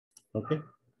Okay.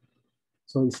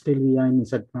 So still we are in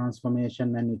Z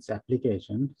transformation and its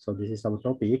application. So this is our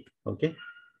topic. Okay.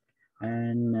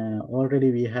 And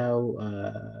already we have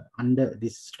under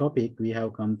this topic we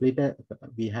have completed,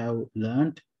 we have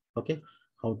learned, okay,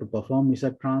 how to perform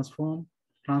Z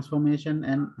transformation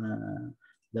and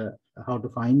the how to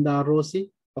find the ROC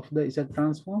of the Z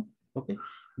transform. Okay,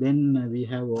 then we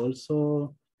have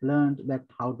also learned that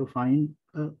how to find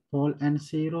pole and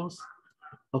zeros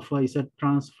of a Z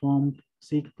transformed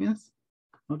sequence.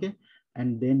 Okay,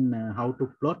 and then how to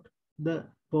plot the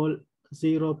pole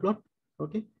zero plot.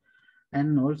 Okay,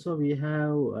 and also we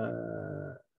have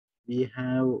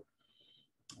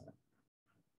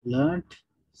learned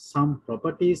some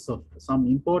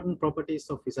important properties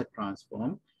of Z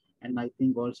transform, and I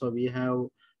think also we have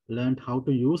learned how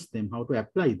to use them, how to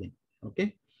apply them.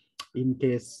 Okay, in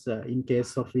case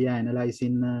of we are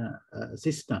analyzing a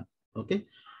system. Okay,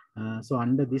 so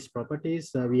under these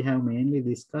properties we have mainly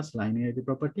discussed linearity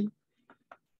property,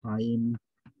 time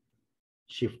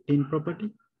shifting property,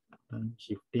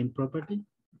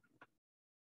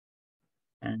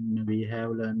 and we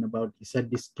have learned about Z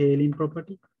scaling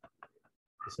property,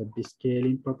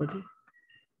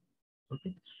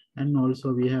 okay, and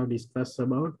also we have discussed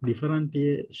about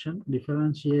differentiation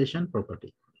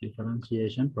property, uh,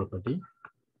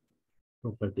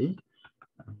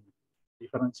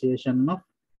 differentiation of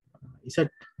Z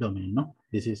domain. No,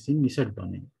 this is in Z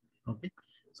domain. Okay,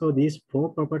 so these four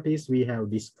properties we have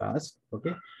discussed.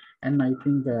 Okay, and I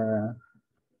think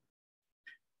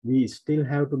we still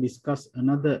have to discuss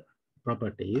another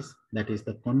properties, that is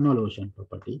the convolution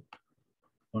property.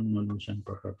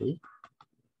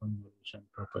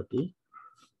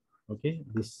 Okay,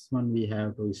 this one we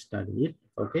have to study it.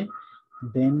 Okay,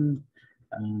 then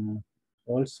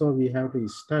also we have to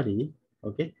study.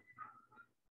 Okay,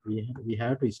 we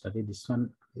have to study this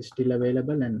one is still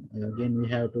available, and again we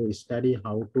have to study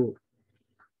how to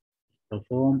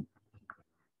perform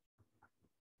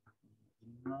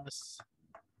inverse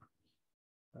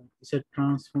Z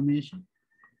transformation.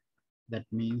 That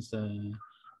means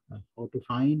how to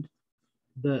find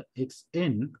the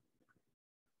xn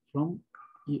from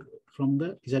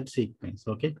the Z sequence.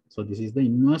 Okay, so this is the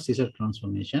inverse Z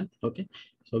transformation. Okay,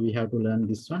 so we have to learn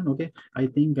this one. Okay, I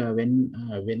think when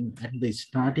at the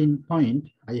starting point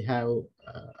I have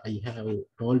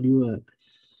told you a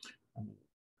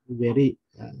very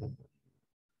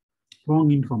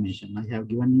wrong information. I have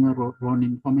given you a wrong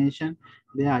information.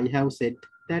 There I have said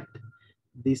that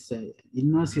this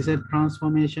inverse Z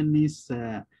transformation is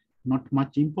not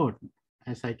much important.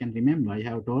 As I can remember, I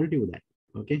have told you that.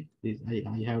 Okay,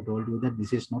 I have told you that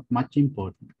this is not much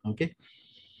important. Okay,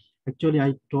 actually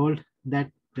I told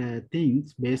that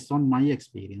things based on my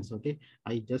experience. Okay,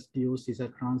 I just use Z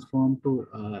transform to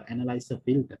analyze a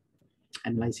filter,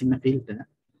 analyzing a filter.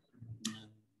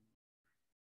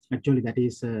 Actually, that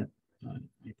is I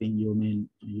think you may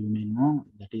know,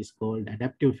 that is called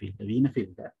adaptive filter, Wiener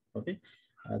filter. Okay,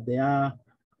 there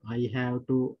I have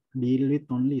to deal with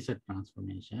only Z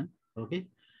transformation. Okay,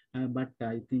 but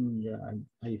I think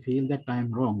I feel that I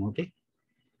am wrong. Okay,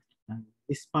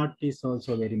 this part is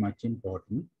also very much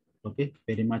important. Okay,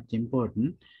 very much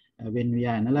important when we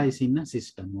are analyzing a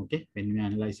system. Okay, when we are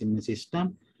analyzing a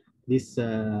system, this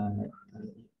to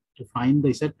find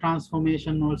the Z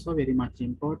transformation also very much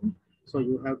important. So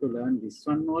you have to learn this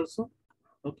one also.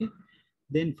 Okay,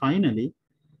 then finally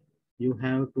you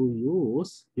have to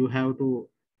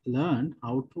learn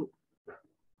how to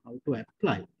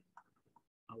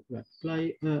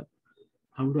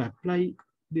apply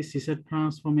this Z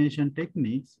transformation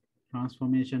techniques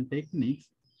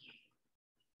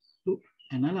to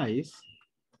analyze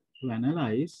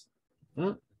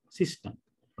a system.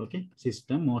 Okay,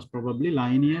 system, most probably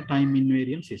linear time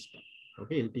invariant system.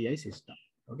 Okay, LTI system.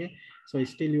 Okay, so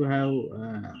still you have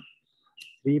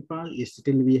three parts.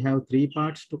 Still we have three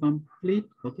parts to complete.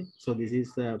 Okay, so this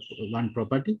is one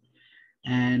property,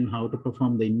 and how to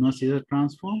perform the inverse Z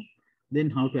transform, then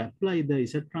how to apply the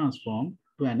Z transform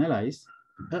to analyze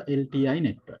a LTI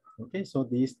network. Okay, so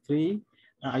these three,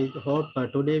 I hope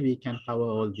today we can cover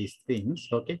all these things.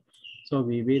 Okay, so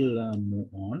we will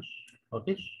move on.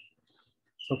 Okay,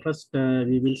 so first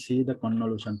we will see the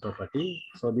convolution property.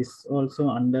 So this also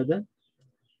under the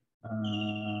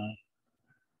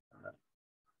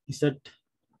Z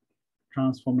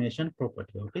transformation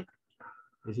property. Okay,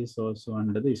 this is also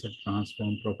under the Z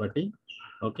transform property.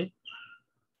 Okay,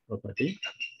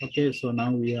 okay, so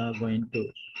now we are going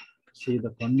to see the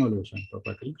convolution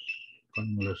property.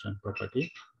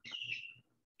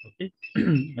 Okay,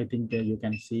 I think you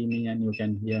can see me and you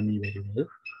can hear me very well.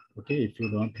 Okay, if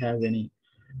you don't have any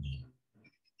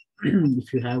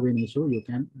if you have any issue, you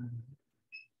can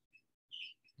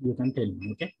tell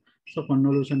me. Okay. So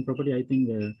convolution property, I think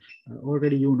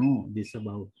already you know this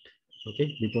about.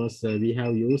 Okay, because we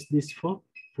have used this for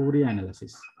Fourier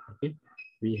analysis. Okay,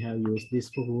 we have used this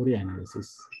for Fourier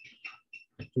analysis.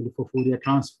 Actually, for Fourier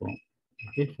transform.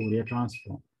 Okay, Fourier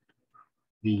transform.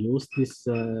 We use this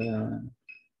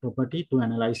property to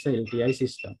analyze the LTI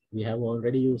system. We have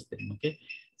already used them. Okay,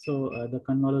 so the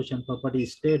convolution property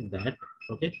state that,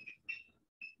 okay,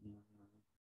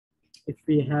 if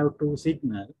we have two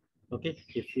signal, okay,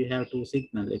 if we have two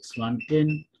signal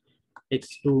x1n,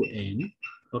 x2n,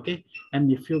 okay,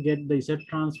 and if you get the Z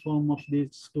transform of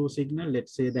these two signal,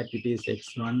 let's say that it is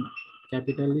x1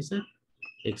 capital Z,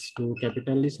 x2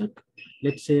 capital Z.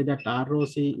 Let's say that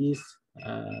ROC is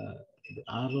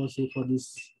ROC for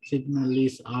this signal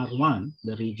is R1,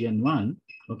 the region 1.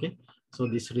 Okay, so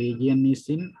this region is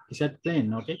in Z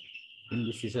plane. Okay, in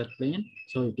this Z plane,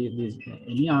 so it is this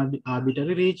any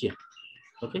arbitrary region.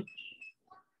 Okay,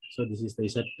 so this is the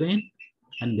Z plane,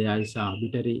 and there is an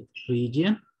arbitrary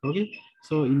region. Okay,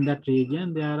 so in that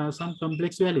region there are some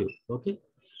complex value. Okay,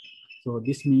 so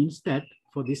this means that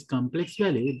for this complex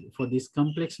value, for these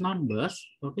complex numbers,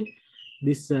 okay,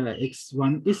 this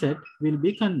x1 z will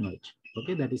be converged.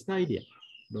 Okay, that is the idea.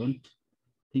 Don't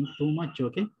think too much.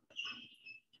 Okay,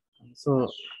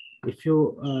 so if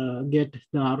you get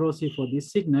the ROC for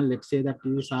this signal, let's say that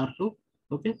it is R2.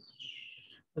 Okay,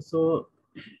 so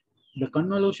the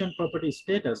convolution property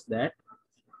stated that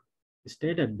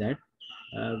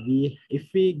if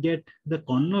we get the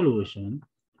convolution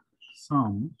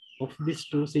sum of these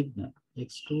two signal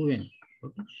x2n,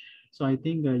 okay, so I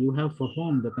think you have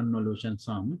performed the convolution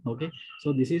sum. Okay,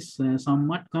 so this is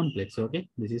somewhat complex. Okay,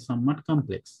 this is somewhat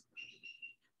complex.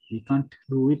 We can't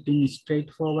do it in a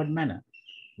straightforward manner.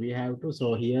 We have to,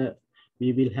 so here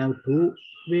we will have two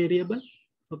variable.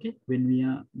 Okay, when we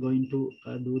are going to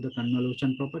do the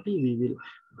convolution property, we will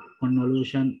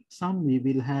convolution sum, we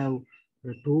will have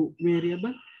two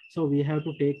variable. So we have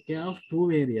to take care of two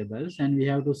variables, and we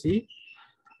have to see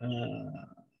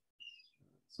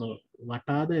so what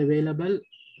are the available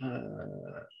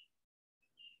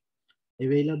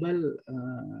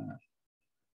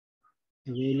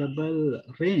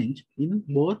range in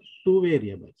both two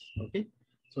variables. Okay,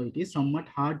 so it is somewhat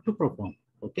hard to perform.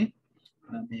 Okay,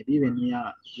 maybe when we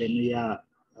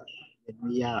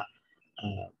are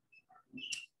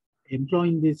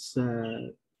employing this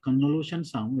convolution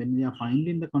sum, when we are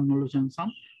finding the convolution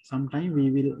sum, sometime we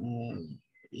will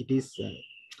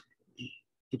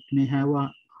it may have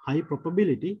a high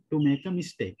probability to make a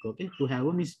mistake. Okay, to have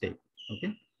a mistake.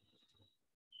 Okay,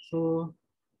 so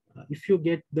if you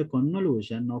get the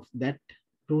convolution of that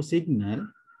two signal,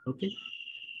 okay,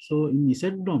 so in Z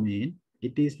domain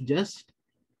it is just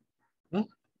a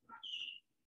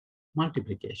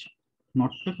multiplication,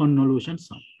 not a convolution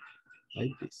sum,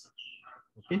 like this.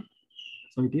 Okay,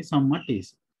 so it is somewhat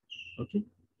easy. Okay,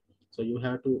 so you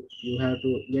have to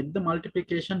get the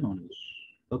multiplication only.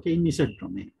 Okay, in Z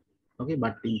domain. Okay,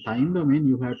 but in time domain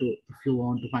you have to, if you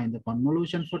want to find the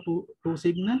convolution for two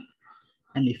signal,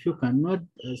 and if you convert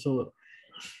so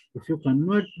if you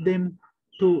convert them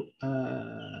to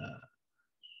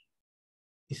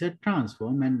Z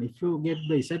transform, and if you get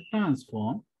the Z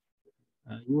transform,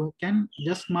 you can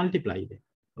just multiply them.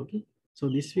 Okay, so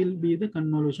this will be the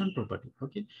convolution property.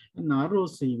 Okay, and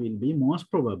ROC will be most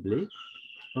probably,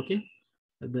 okay,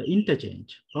 the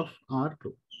interchange of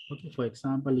R2. Okay, for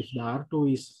example, if the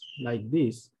R2 is like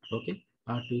this, okay,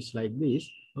 R2 is like this.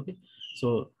 Okay,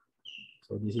 so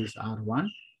this is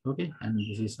R1. Okay, and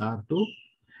this is R2,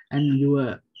 and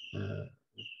your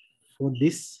for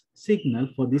this signal,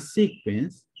 for this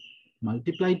sequence,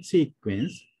 multiplied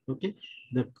sequence, okay,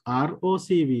 the ROC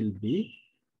will be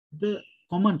the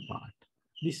common part,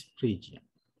 this region.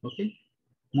 Okay,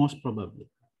 most probably.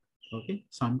 Okay,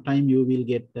 sometime you will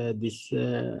get this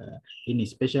in a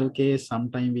special case,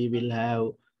 sometime we will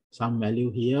have some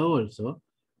value here also,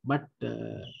 but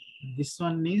this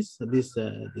one is this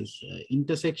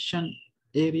intersection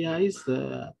area is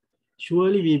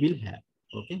surely we will have.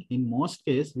 Okay, in most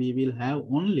case we will have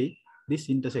only this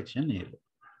intersection area.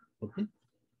 Okay,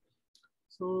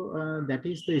 so that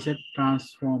is the Z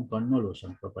transform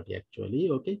convolution property actually.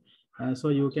 Okay, so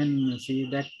you can see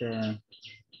that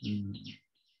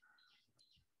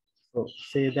so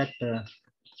say that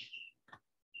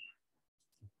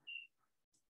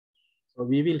so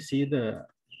we will see the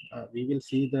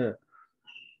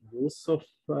use of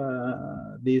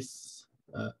this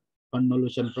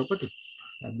convolution property.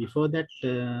 Before that,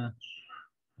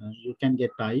 you can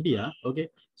get idea. Okay,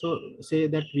 so say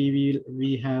that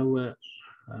we have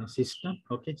system.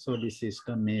 Okay, so this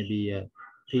system may be a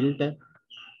filter,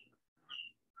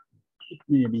 it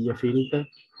may be a filter,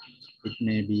 it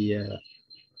may be a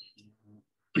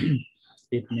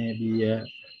it may be a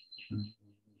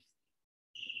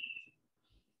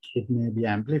it may be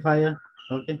amplifier.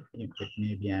 Okay, it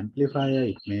may be amplifier,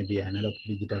 it may be analog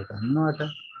digital converter.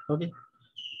 Okay,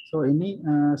 so any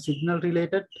signal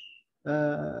related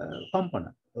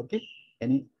component. Okay,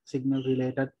 any signal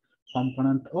related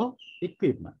component or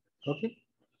equipment. Okay,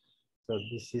 so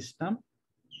this system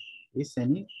is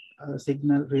any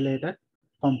signal related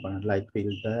component like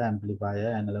filter,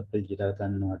 amplifier, analog digital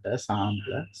converter,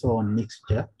 sampler, so on,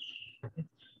 mixture. Okay,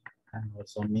 and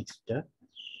also mixture.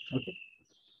 Okay,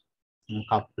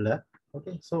 coupler.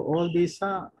 Okay, so all these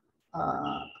are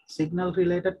signal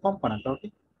related component.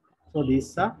 Okay, so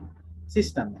these are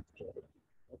system actually.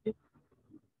 Okay,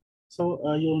 so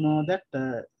you know that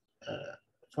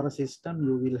for a system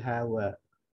you will have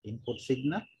input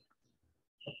signal,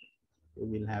 you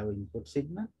will have input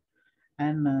signal,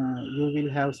 and you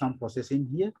will have some processing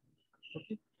here.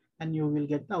 Okay, and you will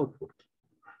get the output.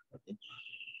 Okay,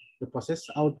 the process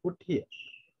output here.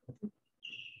 Okay,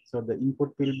 so the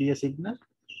input will be a signal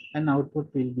and output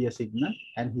will be a signal,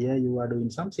 and here you are doing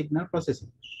some signal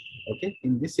processing. Okay,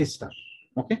 in this system.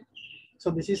 Okay, so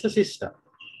this is a system.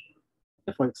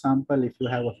 For example, if you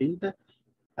have a filter,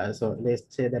 so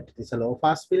let's say that it is a low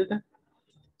pass filter.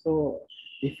 So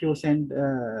if you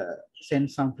send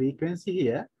some frequency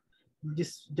here,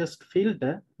 just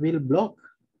filter will block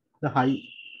the high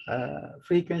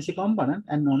frequency component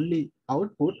and only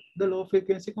output the low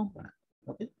frequency component.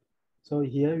 Okay, so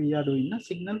here we are doing a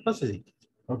signal processing.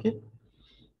 Okay,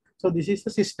 so this is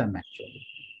the system actually.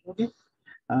 Okay,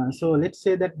 so let's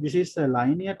say that this is a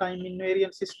linear time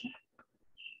invariant system.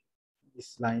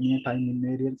 This linear time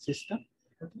invariant system.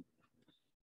 Okay,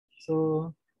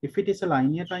 so if it is a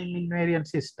linear time invariant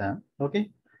system, okay,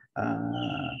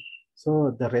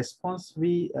 so the response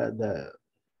the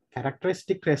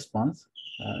characteristic response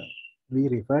we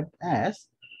referred as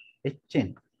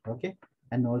HN. Okay,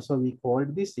 and also we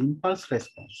called this impulse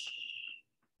response.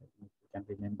 You can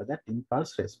remember that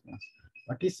impulse response.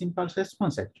 What is impulse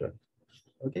response actually?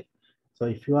 Okay, so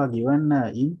if you are given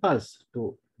impulse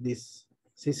to this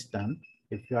system,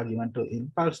 if you are given to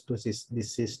impulse to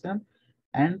this system,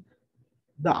 and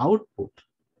the output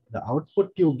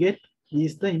you get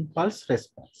is the impulse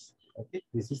response. Okay,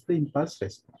 this is the impulse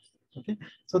response. Okay,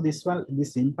 so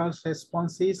this impulse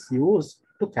response is used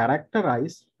to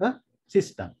characterize a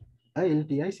system, a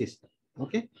LTI system.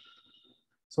 Okay,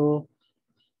 so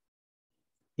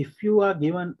if you are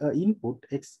given an input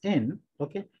xn,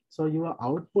 okay, so your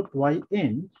output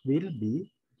yn will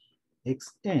be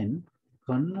xn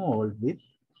convolved with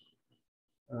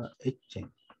hn.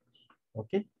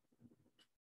 Okay,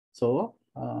 so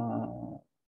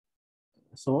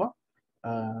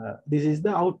this is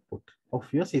the output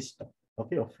of your system,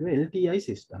 okay, of your LTI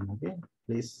system. Okay,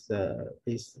 please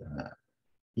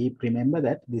keep remember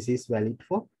that this is valid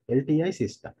for LTI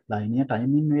system, linear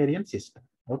time invariant system.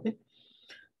 Okay,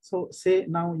 so say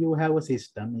now you have a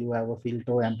system, you have a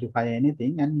filter, amplifier,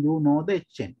 anything, and you know the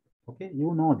HN. Okay,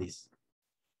 you know this.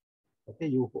 Okay,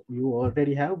 you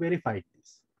already have verified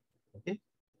this. Okay,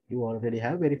 you already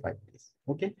have verified this.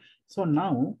 Okay, so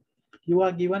now you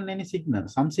are given any signal,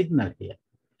 some signal here.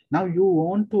 Now you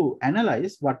want to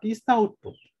analyze what is the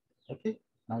output. Okay,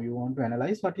 now you want to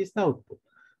analyze what is the output,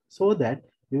 so that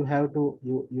you have to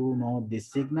you know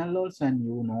this signal also, and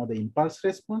you know the impulse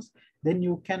response. Then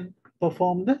you can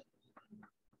perform the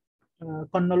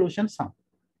convolution sum.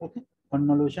 Okay,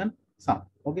 convolution sum.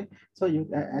 Okay, so you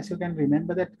as you can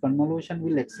remember that convolution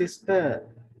will exist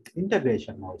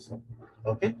integration also.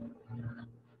 Okay,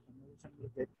 we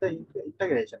get the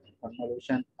integration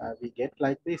convolution we get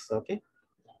like this. Okay,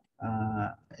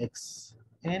 x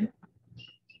n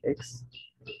x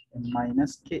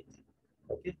minus k.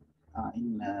 Okay,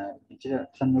 in digital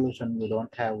convolution you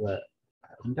don't have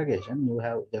integration, you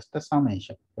have just a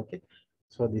summation. Okay,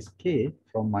 so this k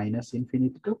from minus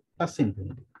infinity to plus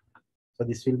infinity, so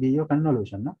this will be your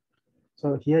convolution. No,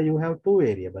 so here you have two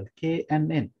variables k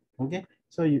and n. Okay,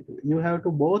 so you have to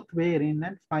both vary in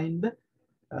and find the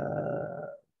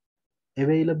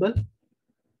available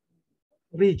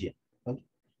region. Okay,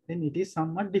 then it is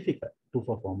somewhat difficult to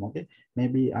perform. Okay,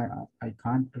 maybe I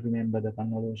can't remember the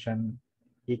convolution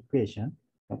equation.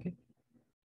 Okay,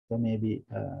 so maybe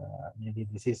maybe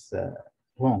this is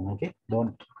wrong. Okay,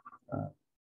 don't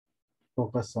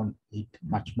focus on it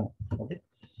much more. Okay,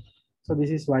 so this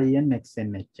is yn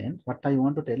xn hn. What I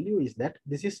want to tell you is that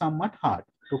this is somewhat hard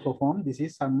to perform. This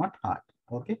is somewhat hard.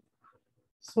 Okay,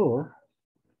 so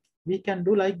we can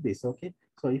do like this. Okay,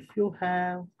 So if you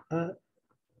have a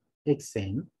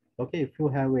xn, okay, if you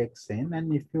have xn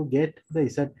and if you get the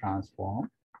Z transform,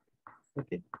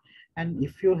 okay, and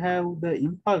if you have the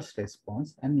impulse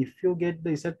response and if you get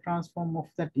the Z transform of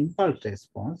that impulse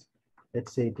response,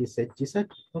 let's say it is HZ,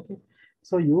 okay,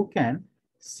 so you can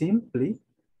simply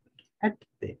add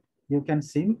them. You can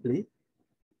simply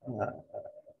uh,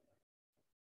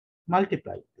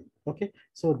 multiply them, okay,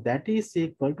 so that is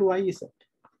equal to YZ,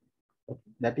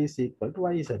 okay? That is equal to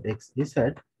YZ,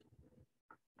 XZ,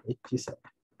 HZ,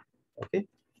 okay.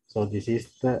 So this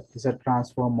is the Z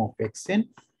transform of Xn.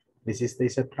 This is the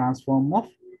Z transform of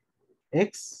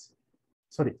Hn.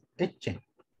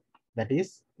 That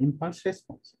is impulse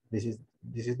response. This is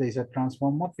the Z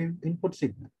transform of input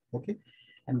signal. Okay,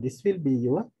 and this will be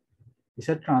your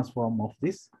Z transform of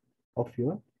this of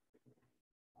your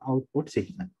output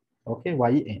signal. Okay,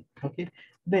 Yn. Okay,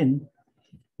 then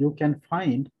you can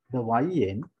find the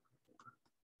Yn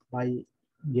by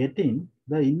getting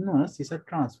the inverse Z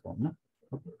transform.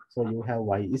 Okay, so you have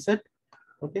Yz.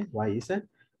 Okay, Yz,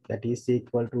 that is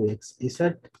equal to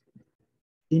Xz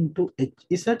into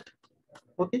Hz.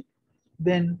 Okay,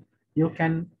 then you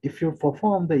can, if you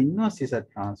perform the inverse Z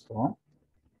transform,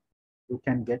 you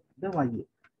can get the YA.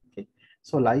 Okay,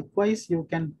 so likewise you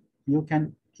can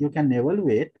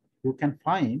evaluate, you can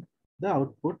find the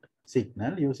output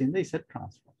signal using the Z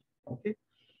transform. Okay,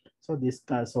 so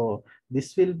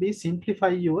this will be simplify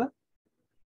your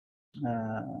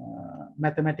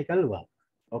mathematical work.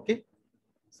 Okay,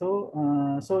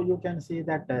 so you can see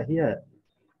that here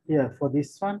for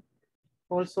this one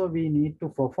also we need to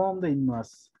perform the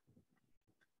inverse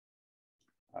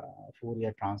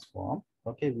Fourier transform.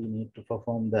 Okay, we need to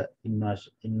perform the inverse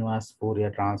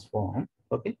Fourier transform.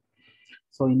 Okay,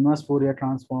 so inverse Fourier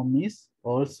transform is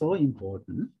also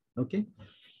important. Okay,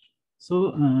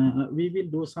 so we will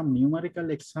do some numerical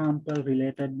example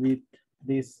related with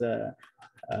this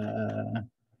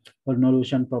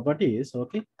convolution properties.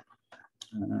 Okay,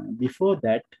 before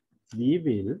that we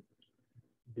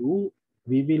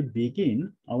will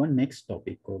begin our next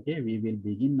topic. Okay, we will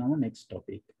begin our next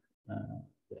topic,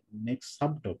 the next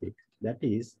subtopic, that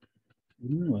is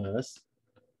inverse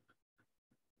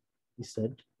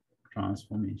Z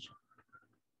transformation.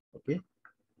 Okay,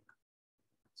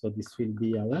 so this will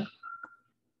be our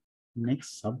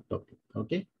next subtopic.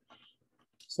 Okay,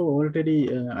 so already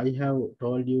I have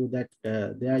told you that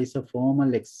there is a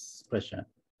formal expression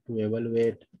to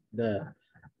evaluate the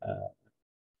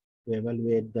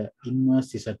inverse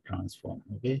Z transform.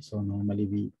 Okay, so normally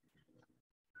we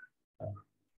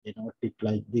denote it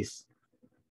like this,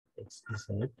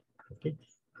 XZ. Okay,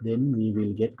 then we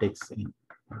will get Xn.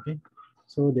 Okay,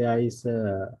 so there is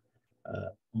a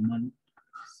common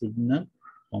signal,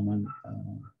 common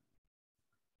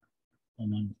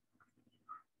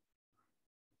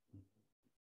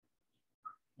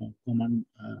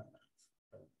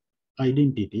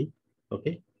identity,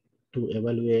 okay, to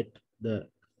evaluate the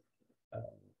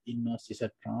inverse Z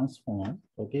transform.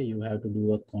 Okay, you have to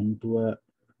do a contour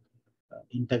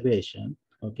integration.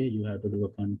 Okay, you have to do a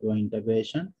contour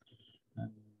integration. I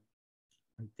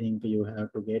think you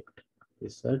have to get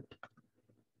Z.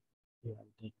 You have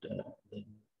that then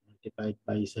multiplied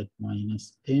by Z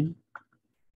minus n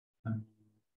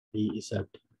dz.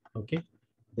 Okay,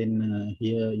 then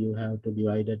here you have to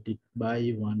divide it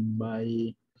by 1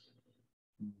 by,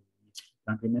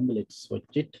 can't remember, let's switch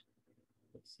it,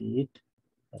 let's see it.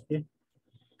 Okay,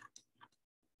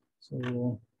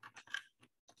 so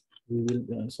we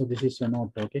will so this is a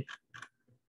note. Okay,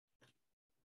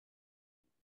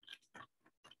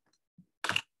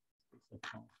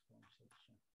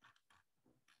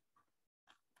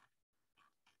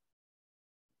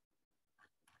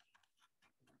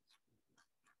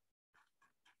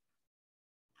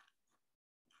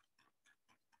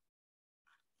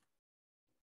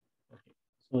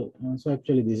 so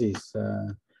actually this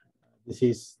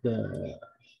is the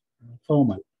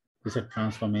formal Z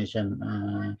transformation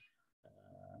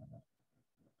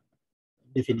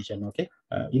definition. Okay,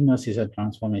 inverse Z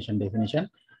transformation definition.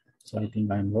 So I think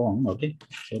I'm wrong. Okay,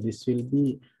 so this will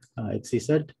be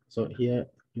XZ. So here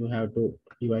you have to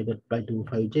divide it by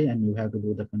 25J and you have to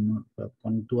do the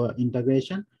contour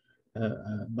integration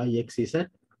by XZ,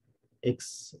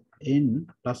 Xn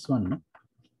plus 1. No?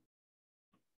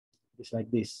 It's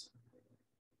like this.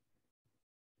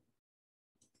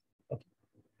 Okay,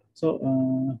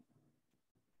 so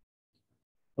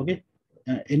okay,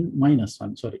 n minus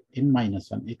 1, sorry, n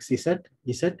minus 1, XZ,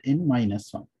 Z n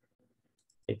minus 1,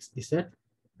 XZ.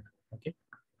 Okay,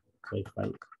 so if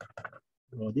I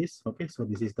draw this, okay, so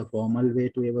this is the formal way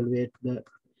to evaluate the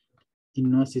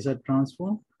inverse Z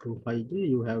transform to phi j,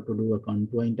 you have to do a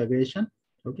contour integration.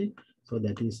 Okay, so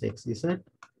that is x z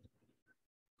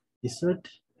z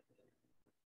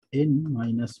n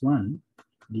minus 1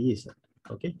 dz.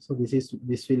 Okay, so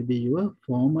this will be your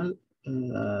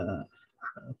uh,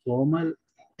 formal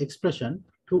expression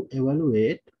to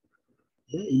evaluate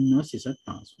the inverse Z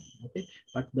transform. Okay,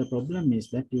 but the problem is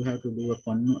that you have to do a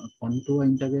contour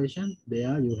integration.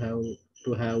 There you have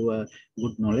to have a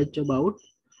good knowledge about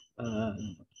uh,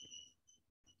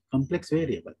 complex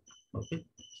variable. Okay,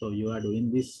 so you are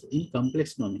doing this in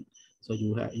complex domain. So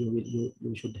you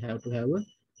should have to have a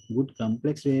good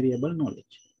complex variable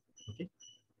knowledge. Okay,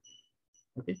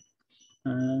 okay.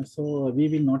 So we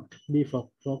will not be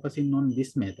focusing on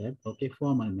this method, okay,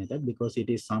 formal method, because it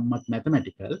is somewhat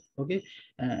mathematical, okay,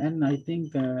 and I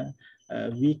think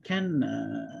we can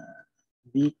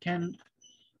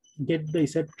get the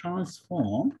Z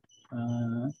transform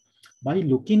uh, by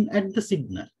looking at the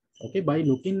signal, okay, by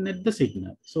looking at the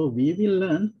signal. So we will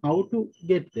learn how to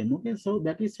get them, okay. So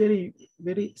that is very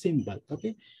simple,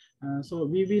 okay. So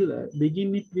we will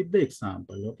begin it with the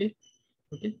example, okay,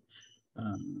 okay.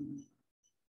 Um,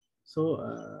 so,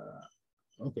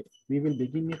 okay, we will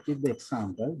begin it with the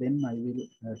example, then I will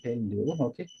tell you,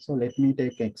 okay. So let me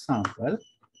take example,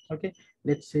 okay.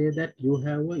 Let's say that you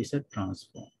have a Z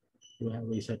transform. You have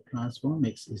a Z transform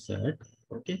X Z,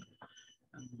 okay.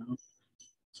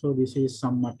 So this is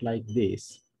somewhat like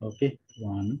this, okay.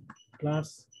 1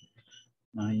 plus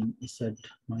 9Z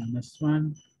minus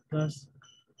 1 plus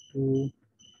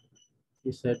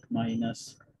 2Z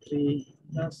minus 3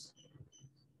 plus,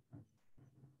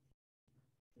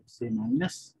 let's say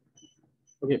minus,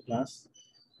 okay, plus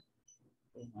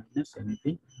or minus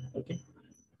anything, okay,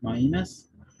 minus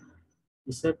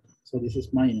z, so this is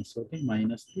minus, okay,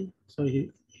 minus 3, so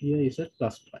here is a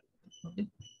plus 5, okay.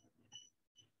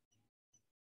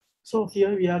 So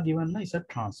here we are given a z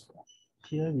transform,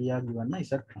 here we are given a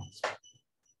z transform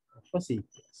for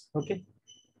sequence, okay.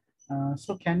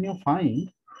 So can you find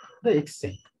the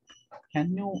xn?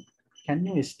 can you can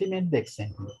you estimate the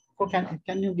xn, or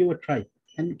can you give a try?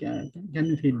 Can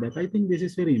you feedback? I think this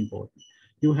is very important.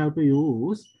 You have to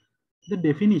use the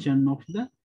definition of the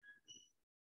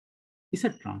Z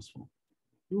transform.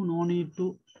 You no need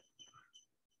to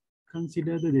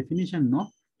consider the definition of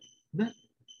the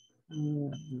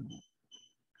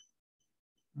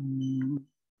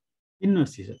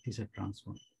inverse Z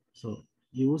transform. So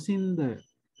using the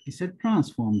Z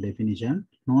transform definition,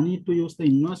 no need to use the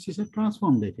inverse Z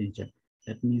transform definition.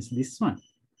 That means this one.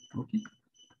 Okay.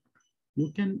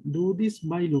 You can do this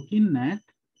by looking at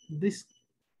this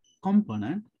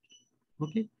component.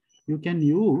 Okay. You can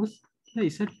use the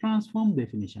Z transform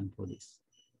definition for this.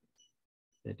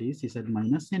 That is Z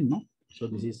minus N. No? So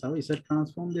this is our Z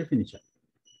transform definition.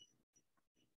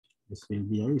 This will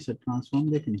be our Z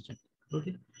transform definition.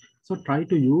 Okay. So try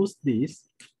to use this.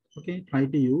 Okay. Try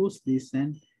to use this,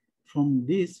 and from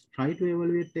this, try to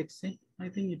evaluate Xn. I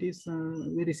think it is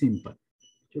very simple.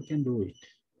 You can do it.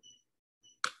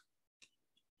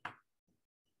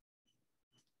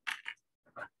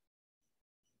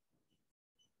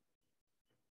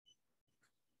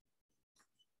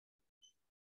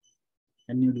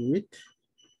 Can you do it?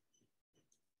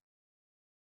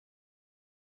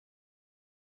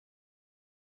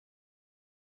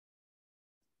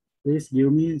 Please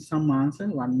give me some answer,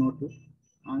 one or two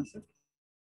answer.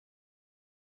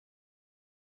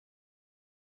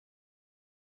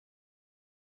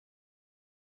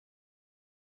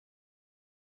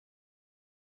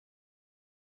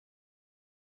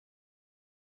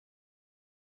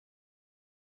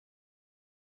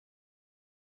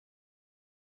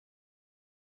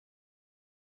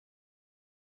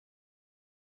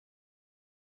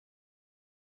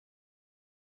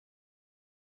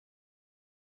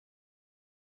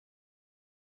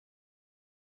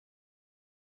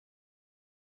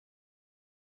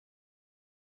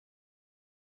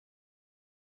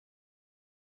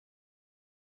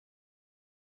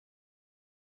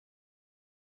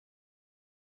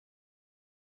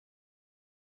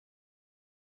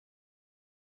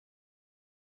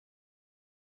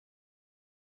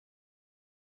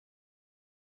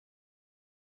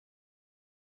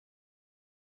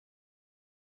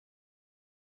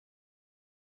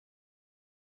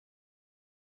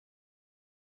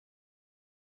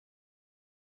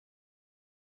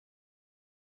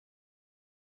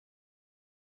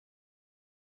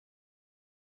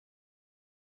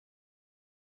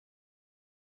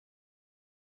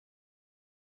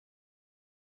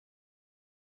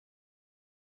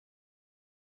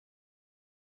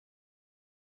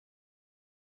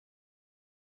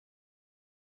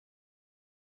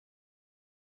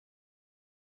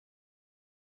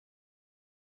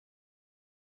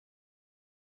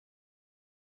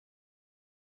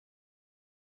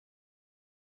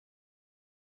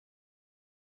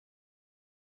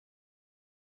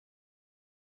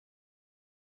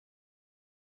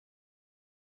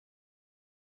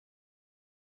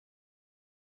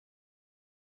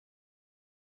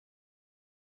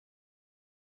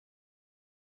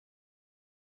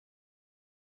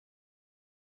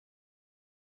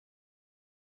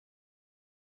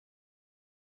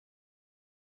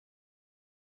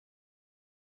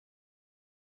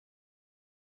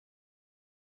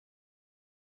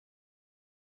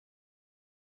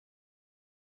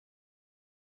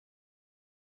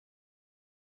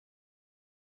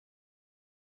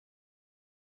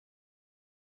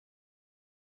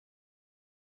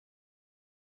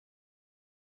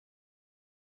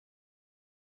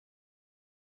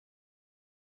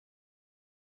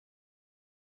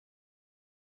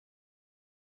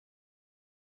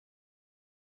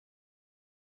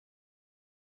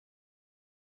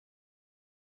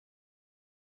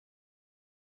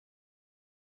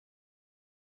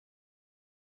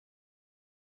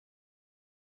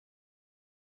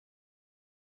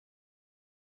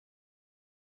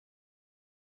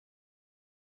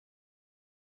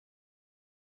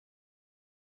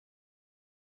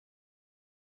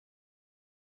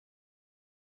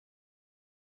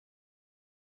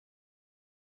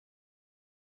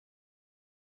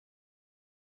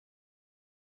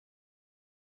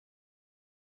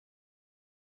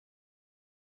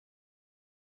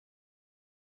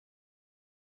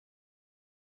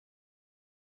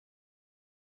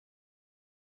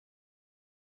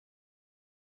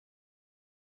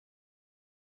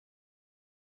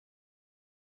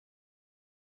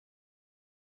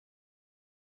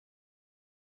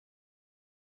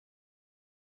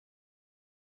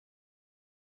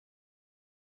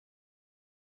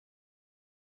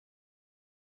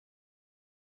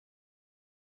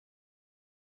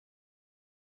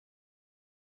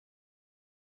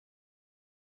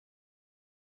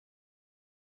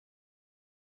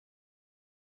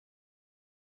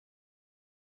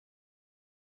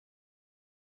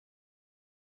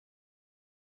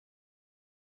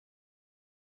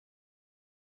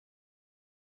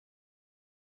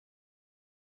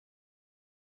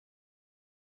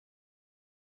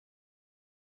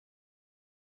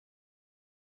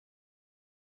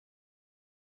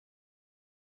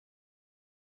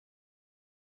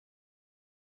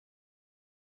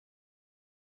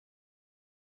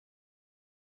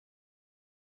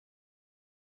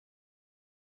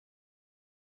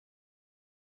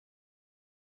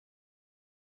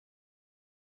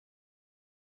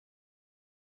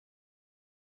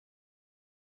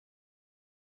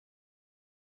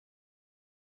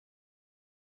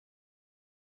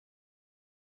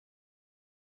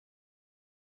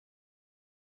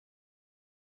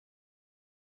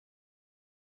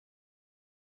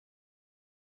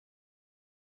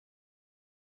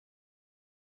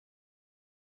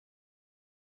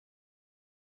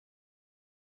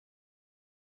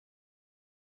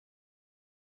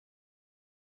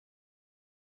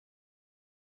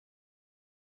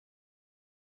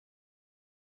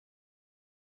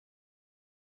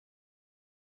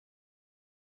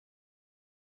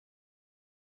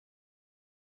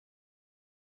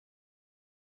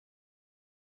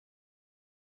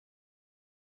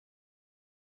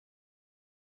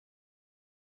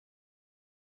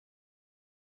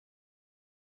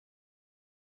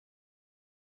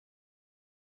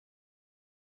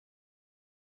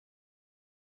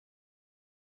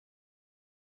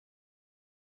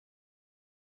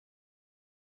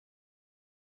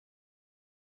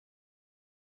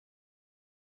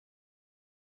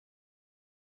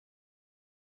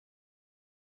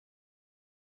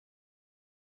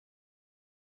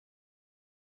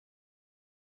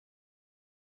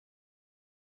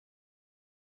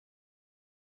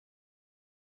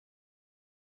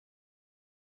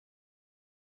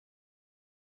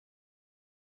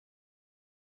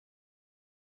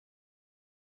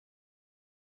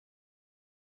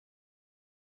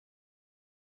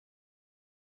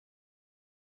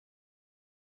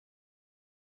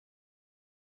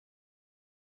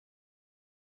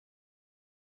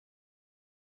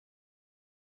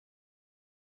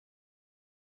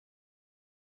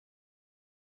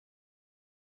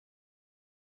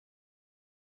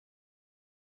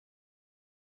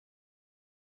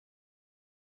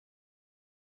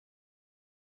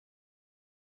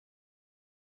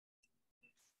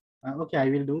 Okay, I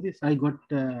will do this. I got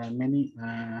many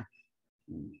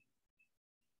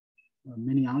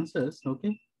answers.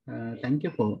 Okay, thank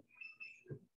you for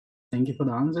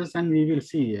the answers, and we will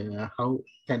see how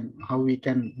we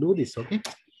can do this. Okay,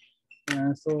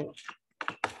 so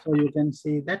you can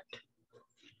see that.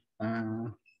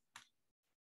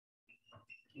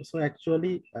 So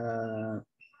actually,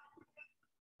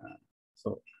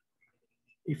 so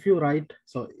if you write,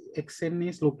 so xn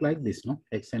is look like this, no?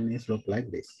 Xn is look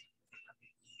like this.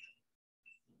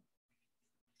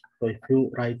 So if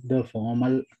you write the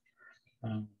formal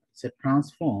set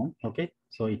transform, okay,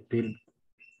 so it will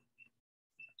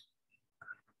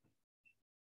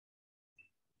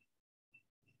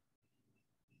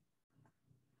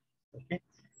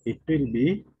it will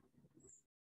be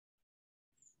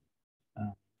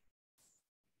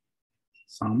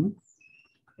sum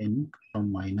n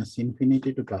from minus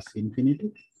infinity to plus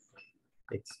infinity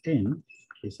xn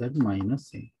is at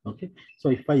minus n. Okay, so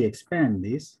if I expand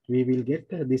this, we will get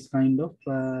this kind of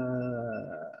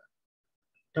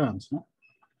terms, no?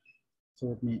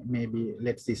 So maybe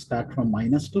let's start from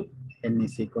minus 2. N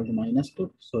is equal to minus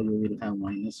 2. So you will have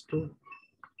minus 2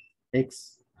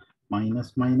 x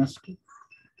minus minus 2.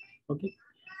 Okay,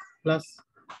 plus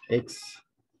x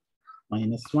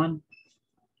minus 1.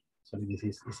 Sorry, this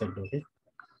is z. Okay,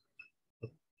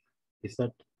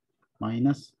 z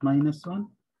minus minus 1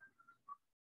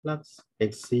 plus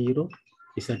x0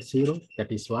 z0,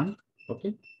 that is 1.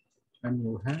 Okay, and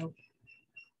you have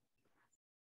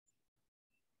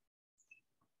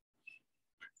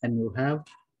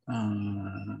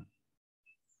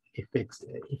if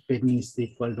n is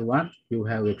equal to 1, you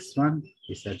have x1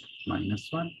 z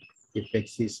minus 1. If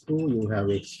x is 2, you have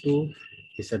x2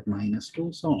 z minus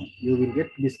 2. So you will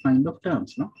get this kind of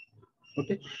terms, no?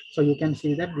 Okay, so you can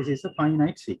see that this is a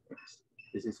finite sequence.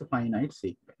 This is a finite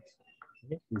sequence.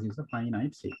 Okay, this is a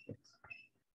finite sequence.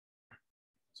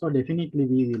 So definitely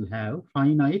we will have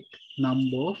finite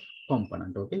number of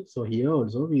component. Okay, so here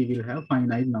also we will have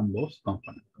finite number of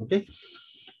component. Okay,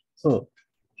 so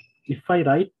if I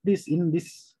write this in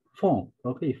this form,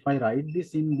 okay, if I write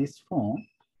this in this form,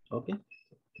 okay,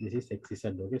 this is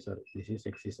xz. Okay, sorry, this is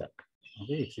xz.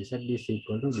 Okay, xz is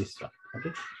equal to this one.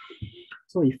 Okay,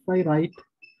 so if I write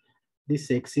this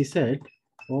xz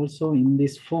also in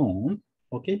this form,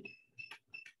 okay,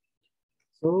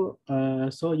 so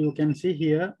so you can see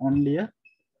here only a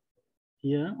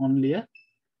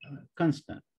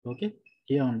constant. Okay,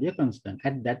 here only a constant.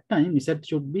 At that time z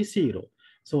should be 0.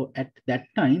 So at that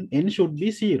time n should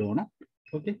be 0, no?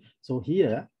 Okay, so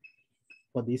here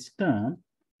for this term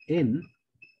n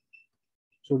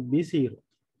should be 0.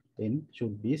 N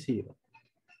should be 0.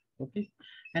 Okay,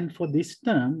 and for this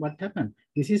term what happened?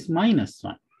 This is minus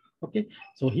 1. Okay,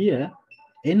 so here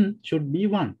n should be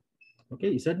 1.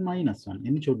 Okay, z minus 1,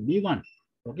 n should be 1.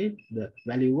 Okay, the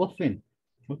value of n.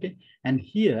 Okay, and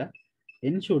here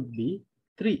n should be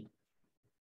 3.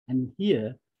 And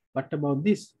here, what about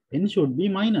this? N should be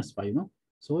minus 5, no?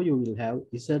 So you will have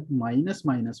z minus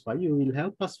minus 5, you will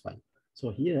have plus 5.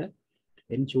 So here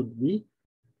n should be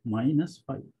minus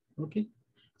 5. Okay,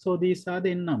 so these are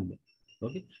the n number.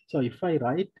 Okay, so if I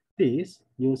write this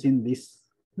using this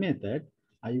method,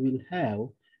 I will have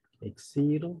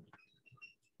x0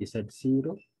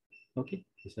 z0, okay,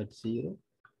 z0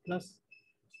 plus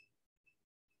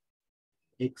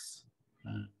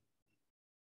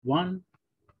x1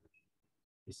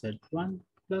 z1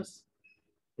 plus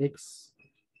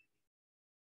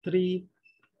x3.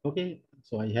 Okay,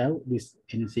 so I have this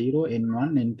n0,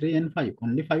 n1, n3, n5,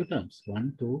 only 5 terms.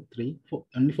 1, 2, 3, 4,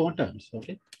 only 4 terms.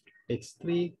 Okay,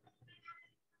 x3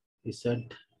 z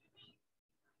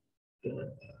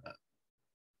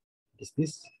is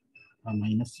this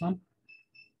minus 1.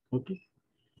 Okay,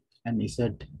 and z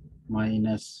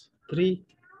minus 3.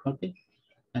 Okay,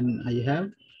 and I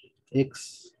have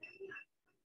x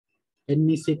n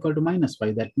is equal to minus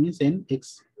 5. That means n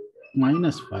x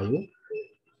minus 5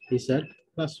 is at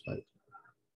plus 5.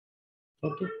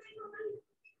 Okay.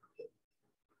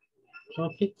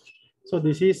 Okay. So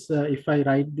this is, if I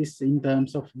write this in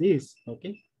terms of this,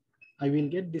 okay, I will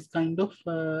get this kind of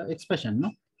expression,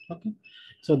 no? Okay.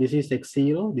 So this is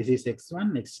x0, this is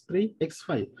x1, x3,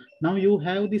 x5. Now you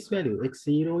have this value,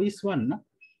 x0 is 1, no?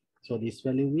 So this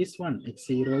value is 1,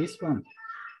 x0 is 1,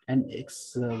 and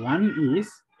x1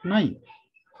 is 9.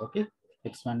 Okay,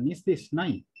 x1 is this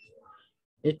 9.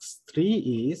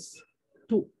 x3 is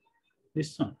 2,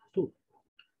 this one 2.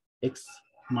 X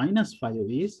minus 5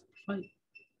 is 5.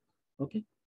 Okay,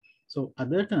 so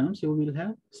other terms you will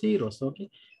have zeros. Okay,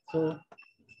 so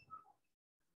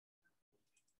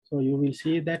you will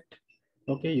see that.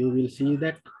 Okay, you will see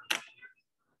that.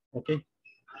 Okay,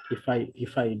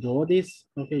 if I draw this,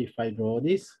 okay, if I draw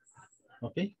this,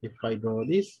 okay, if I draw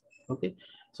this, okay,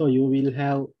 so you will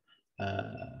have,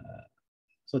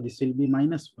 so this will be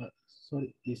minus,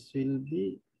 sorry, this will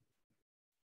be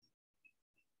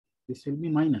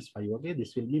minus 5, okay,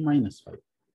 this will be minus 5,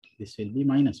 this will be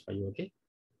minus 5, okay.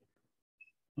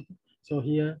 Okay. So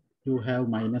here you have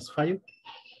minus 5,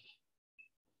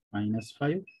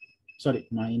 sorry,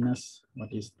 minus,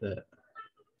 what is the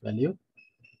value?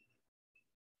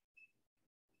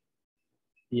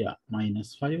 Yeah,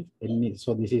 minus 5, n is,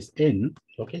 so this is n,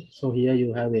 okay. So here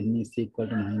you have n is equal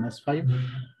to minus 5.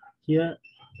 Here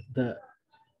the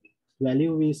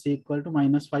value is equal to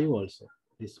minus 5 also.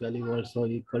 This value also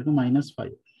equal to minus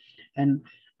 5. And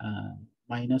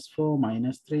minus 4,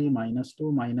 minus 3, minus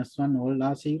 2, minus 1, all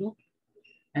are 0.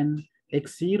 And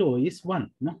x0 is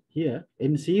 1. No, here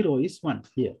n0 is 1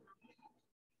 here.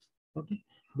 Okay.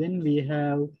 Then we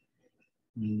have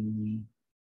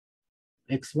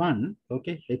x1,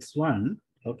 okay, x1,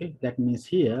 okay, that means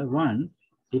here 1,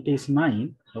 it is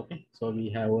 9, okay, so we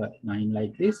have a 9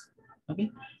 like this,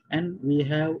 okay, and we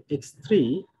have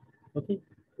x3, okay,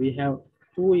 we have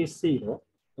 2 is 0,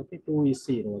 okay, 2 is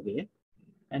 0 again,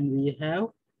 and we have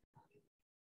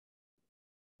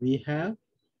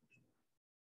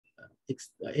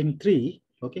x n3,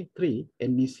 okay, 3,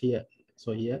 n is here,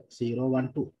 so here 0,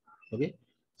 1, 2, okay,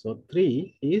 so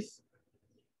 3 is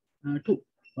 2,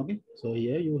 okay, so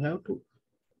here you have 2,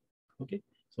 okay,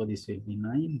 so this will be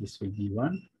 9, this will be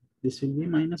 1, this will be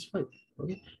minus 5,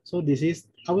 okay, so this is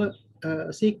our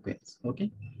sequence, okay.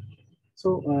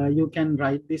 So you can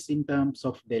write this in terms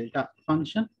of delta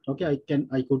function, okay.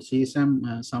 I could see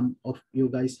some of you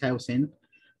guys have sent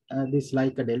this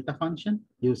like a delta function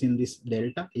using this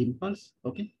delta impulse,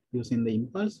 okay, using the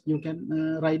impulse you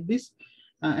can write this,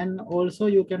 and also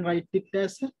you can write it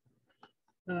as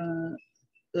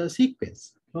a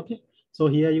sequence, okay. So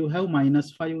here you have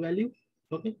minus 5 value,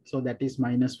 okay, so that is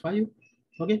minus 5,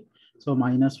 okay, so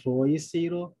minus 4 is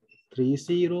 0, 3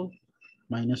 0,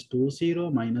 minus 2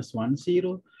 0, minus 1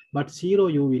 0, but 0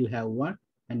 you will have 1,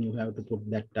 and you have to put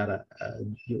that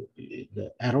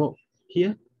the arrow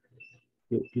here.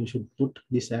 You should put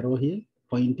this arrow here,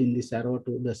 pointing this arrow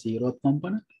to the 0th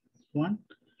component, 1,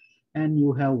 and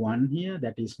you have 1 here,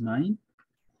 that is 9,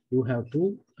 you have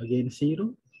 2, again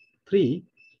 0, 3,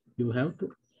 you have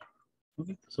 2,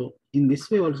 okay. So in this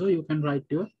way also you can write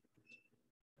your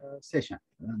session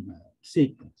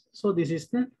sequence. So this is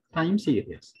the time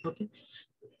series, okay.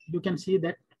 You can see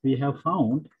that we have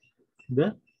found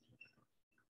the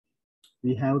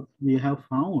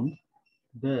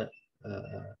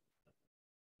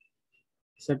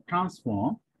set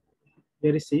transform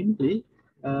very simply.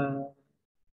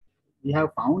 We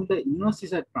have found the inverse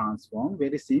Z transform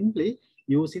very simply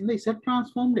using the Z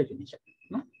transform definition.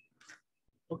 No?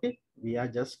 Okay, we are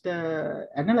just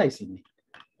analyzing it.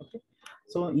 Okay,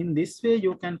 so in this way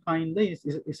you can find the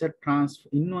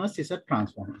inverse Z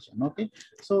transformation. Okay,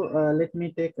 so let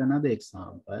me take another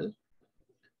example.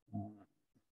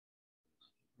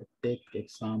 Let's take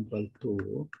example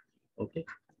 2. Okay,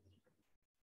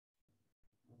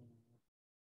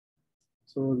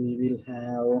 so we will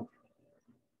have,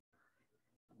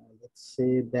 let's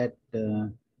say that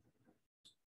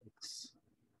x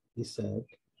z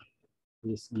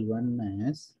is given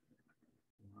as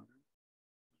 1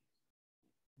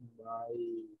 by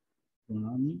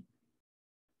 1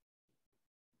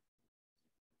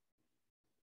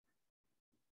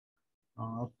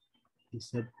 of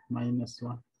z minus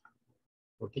 1.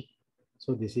 Okay,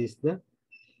 so this is the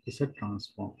z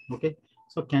transform. Okay,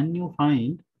 so can you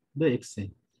find the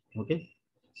xn? Okay,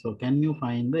 so can you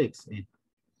find the xn?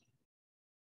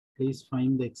 Please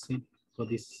find the xn for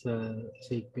this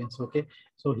sequence. Okay,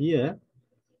 so here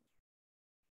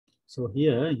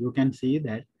you can see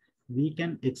that we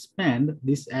can expand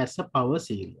this as a power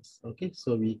series. Okay,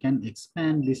 so we can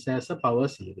expand this as a power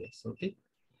series. Okay,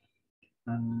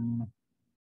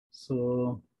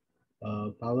 so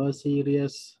power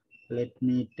series, let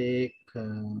me take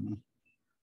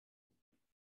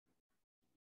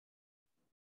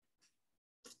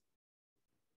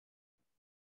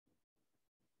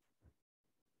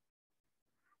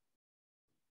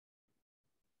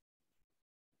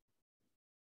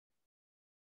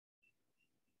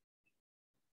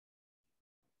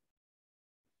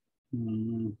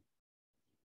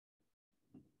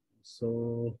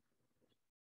so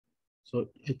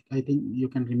I think you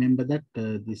can remember that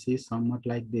this is somewhat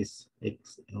like this,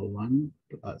 x1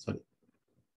 sorry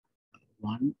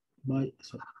 1 by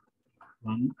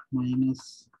 1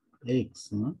 minus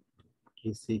x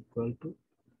is equal to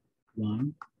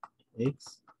 1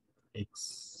 x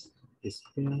x.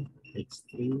 square,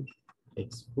 x3,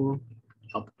 x4,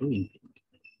 up to infinity.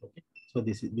 Okay, so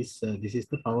this is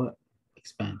the power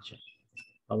expansion,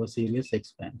 power series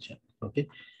expansion. Okay,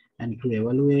 and to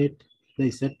evaluate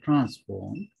the Z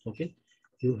transform, okay,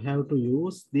 you have to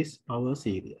use this power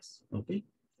series. Okay,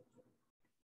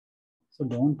 so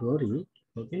don't worry.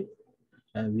 Okay,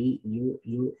 no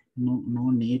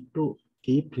need to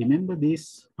keep remember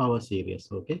this power series.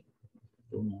 Okay,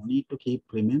 so no need to keep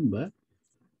remember.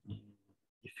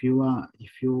 If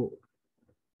you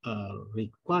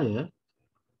require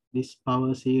this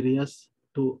power series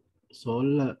to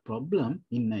solve a problem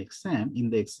in the exam,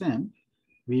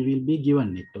 we will be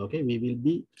given it. Okay, we will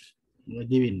be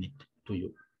giving it to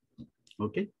you.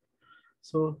 Okay,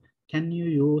 so can you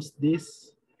use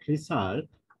this result?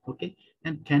 Okay,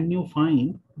 and can you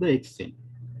find the extent?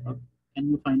 Can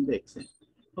you find the extent?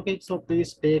 Okay, so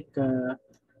please take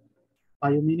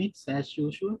 5 minutes as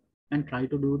usual and try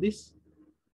to do this.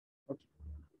 Okay,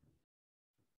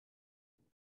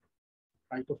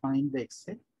 try to find the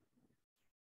extent.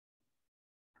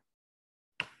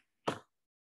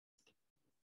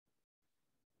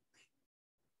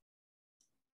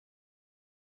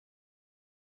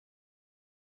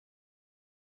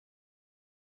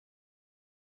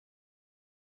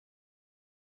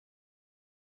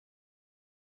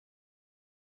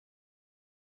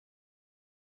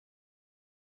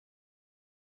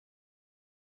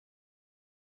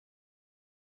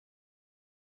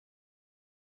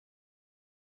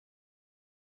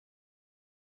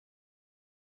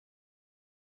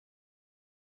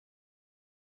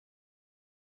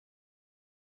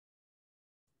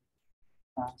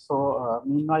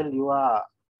 Meanwhile, you are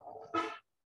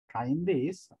trying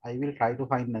this. I will try to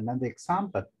find another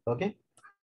example. Okay.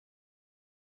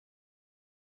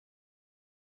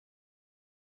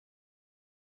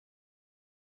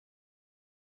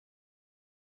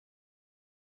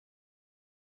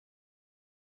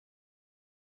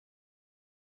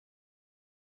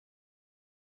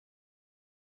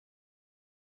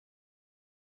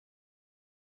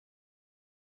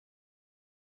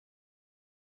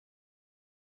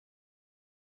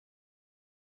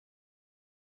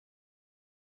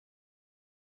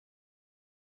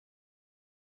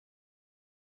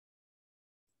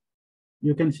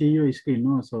 You can see your screen.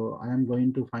 No, so I am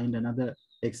going to find another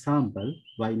example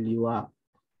while you are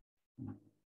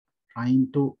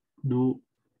trying to do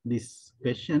this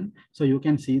question. So you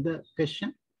can see the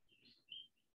question.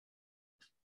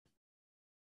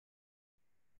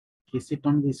 Is it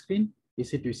on the screen?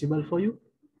 Is it visible for you?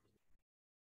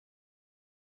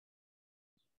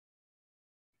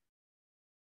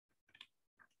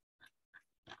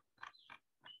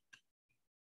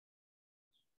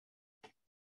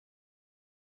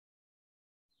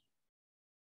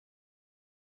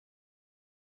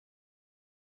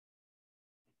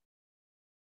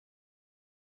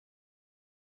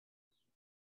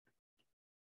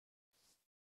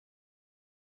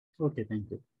 Okay, thank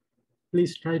you.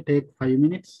 Please try take 5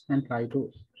 minutes and try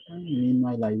to.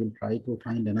 Meanwhile, I will try to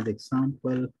find another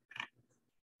example.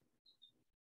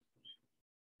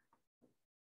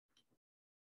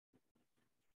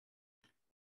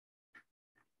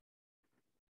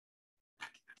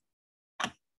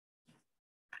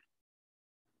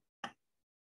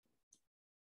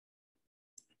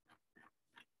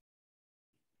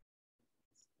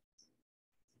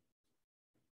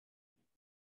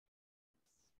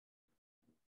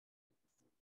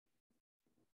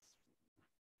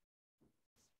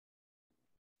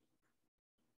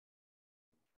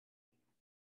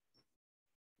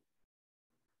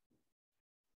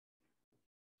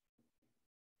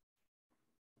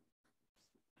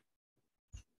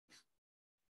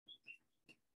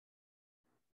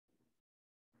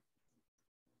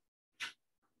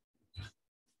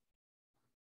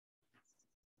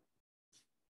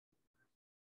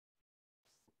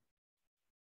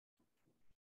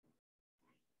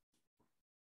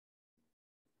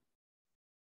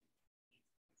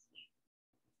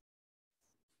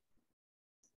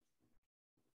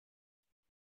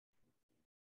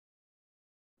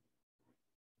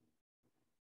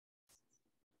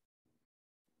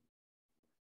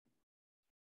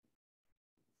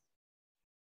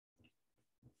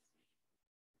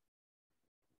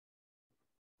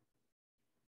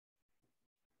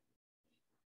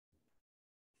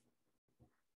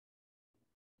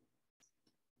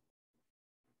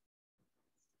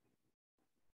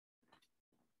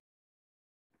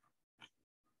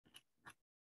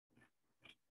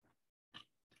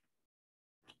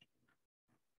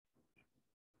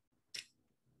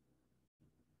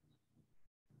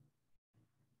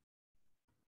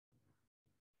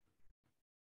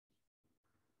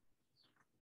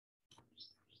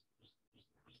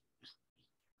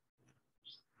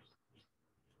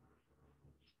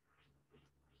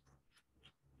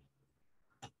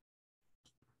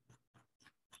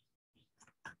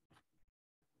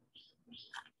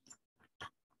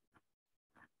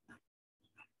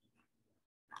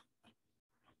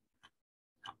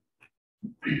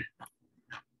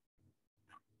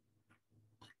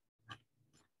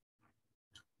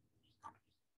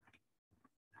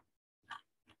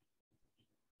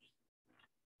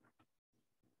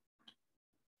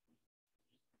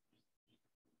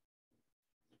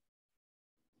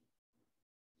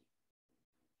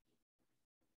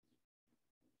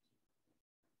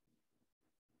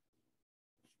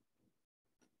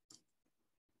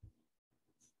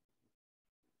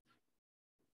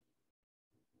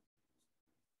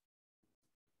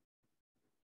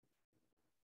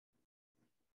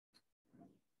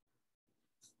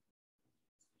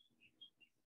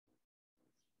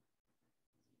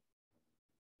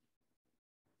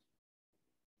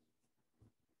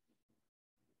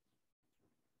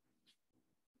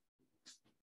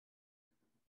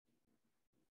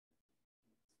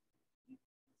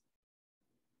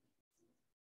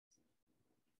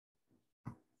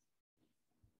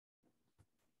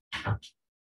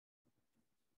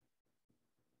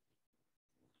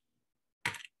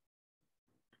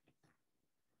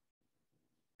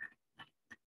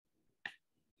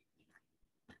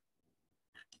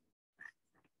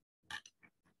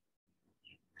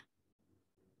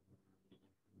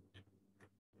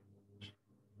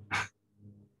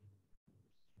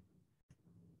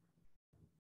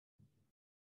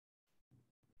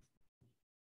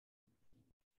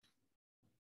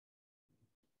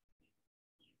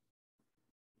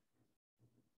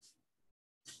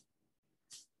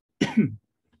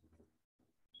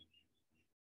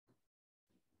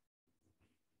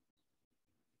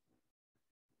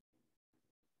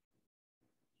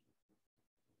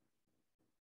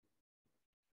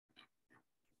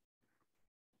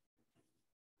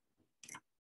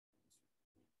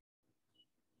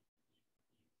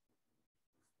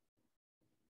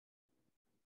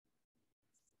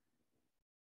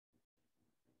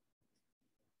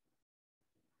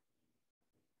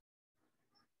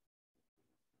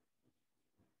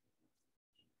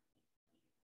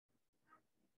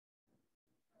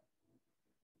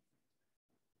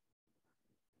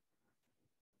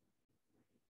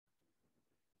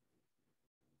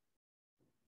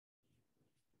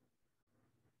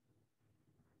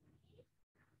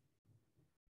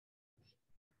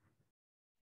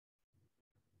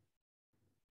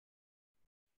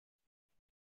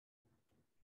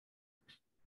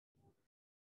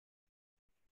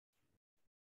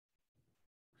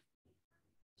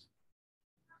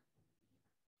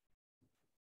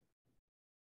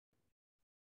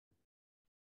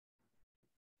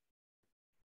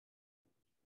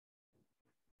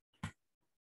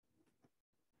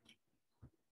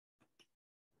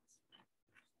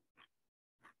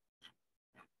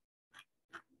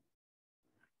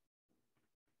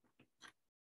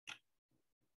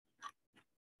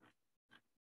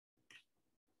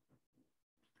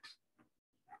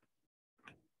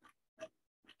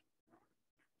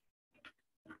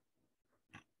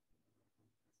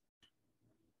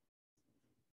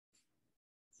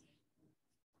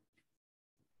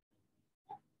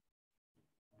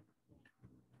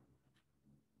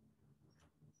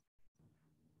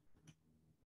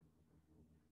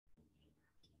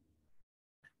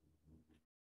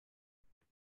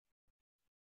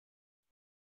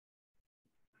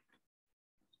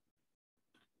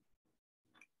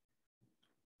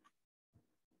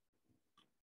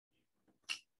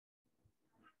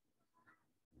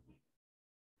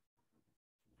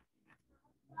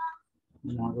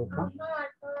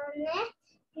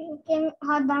 ඉතින්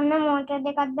හදන්න motor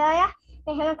දෙකක් දාලා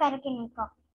මෙහෙම කරකින එක.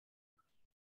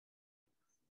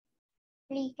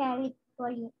 ලී කැවි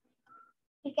වලින්.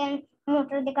 ඉතින්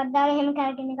motor දෙකක් දාලා එහෙම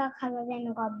කරකින එකක් හදලා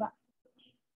දෙන්නකෝ අබ්බා.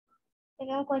 ඒක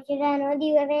කොච්චර යනවද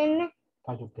ඉවර වෙන්න?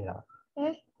 පජුත් වෙලා.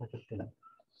 පජුත් වෙලා.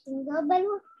 සිංගා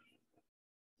බලුවා.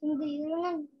 සිංගු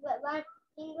ඉවරන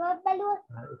සිංගා බලුවා.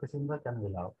 එක සිංගුවක් යන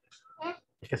වෙලාව.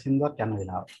 එක සිංගුවක් යන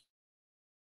වෙලාව.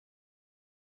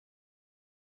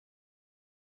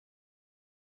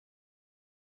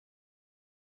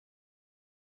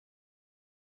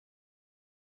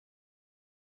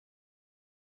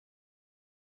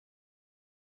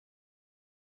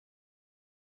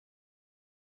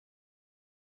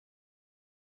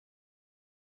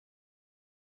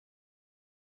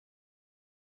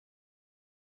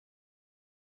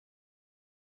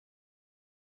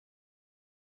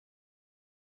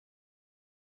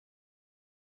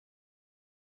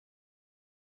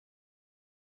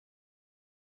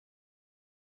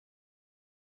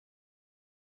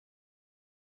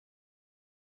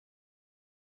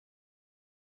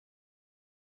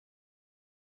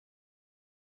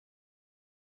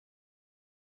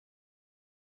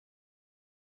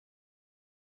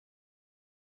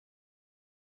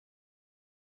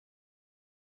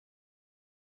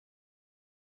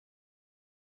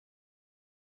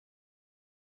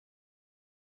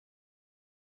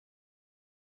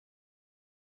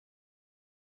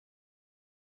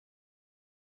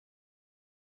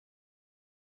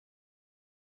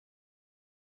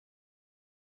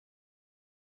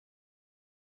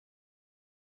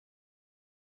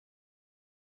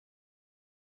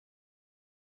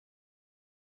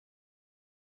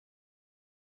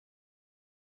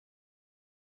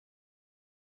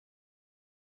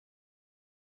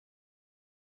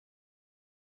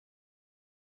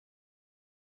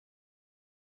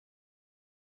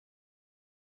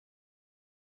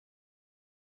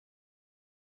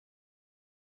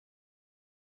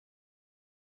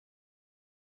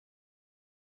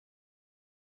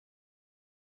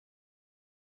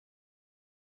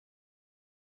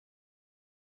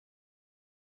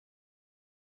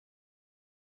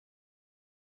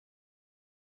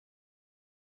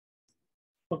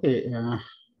 Okay,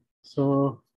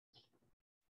 so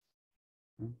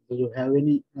do you have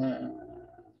any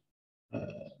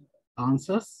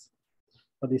answers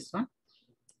for this one?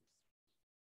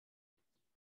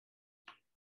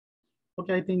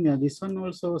 Okay, I think this one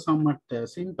also somewhat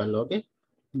simple. Okay,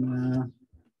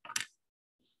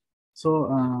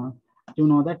 so you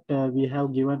know that we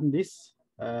have given this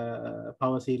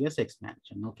power series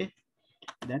expansion. Okay,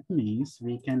 that means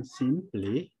we can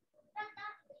simply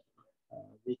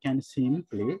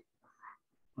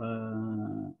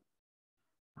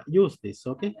use this.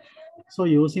 Okay, so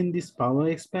using this power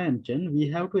expansion, we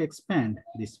have to expand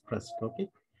this first. Okay,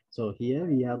 so here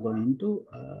we are going to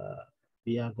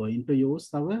use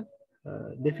our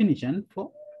definition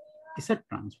for Z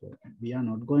transform. We are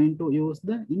not going to use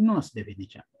the inverse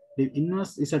definition, the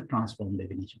inverse Z transform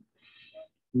definition.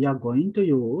 We are going to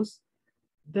use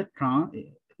the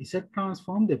Z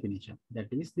transform definition, that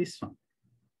is this one.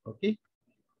 Okay,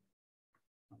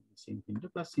 infinity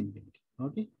plus infinity.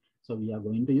 Okay, so we are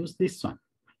going to use this one.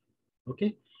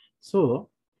 Okay, so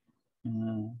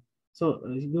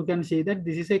you can see that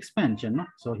this is expansion. No?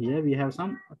 So here we have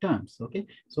some terms. Okay,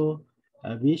 so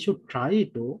we should try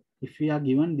to, if we are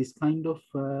given this kind of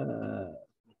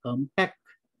compact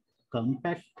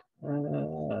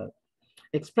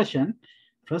expression,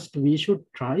 first we should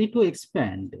try to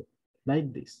expand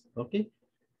like this. Okay,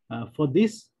 for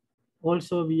this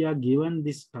also we are given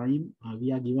this time,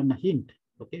 we are given a hint.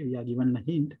 Okay, we are given a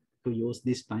hint to use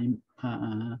this time,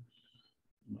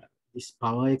 this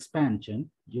power expansion,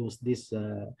 use this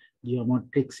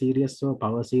geometric series or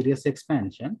power series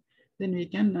expansion, then we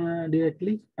can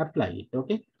directly apply it.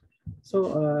 Okay,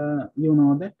 so you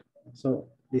know that, so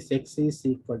this x is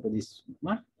equal to this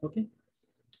one. Okay,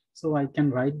 so I can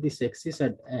write this x is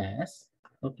as,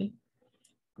 okay,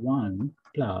 1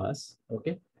 plus,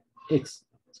 okay, x.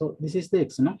 So this is the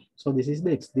x, no? So this is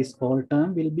the x. This whole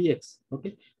term will be x.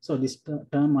 Okay. So this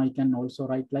term I can also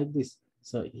write like this.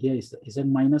 So here is z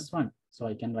minus 1. So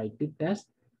I can write it as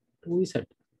 2z.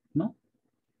 No?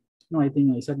 No, I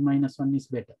think z minus 1 is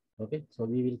better. Okay. So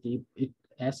we will keep it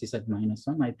as z minus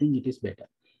 1. I think it is better.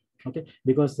 Okay.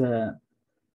 Because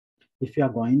if you are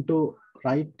going to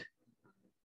write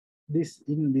this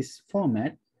in this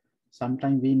format,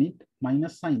 sometimes we need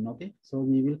minus sign. Okay. So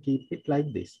we will keep it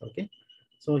like this. Okay.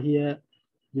 So here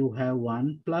you have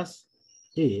 1 plus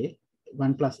a,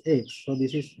 1 plus x. So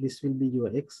this will be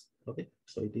your x. Okay,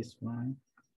 so it is 1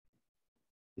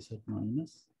 z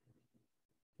minus,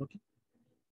 okay,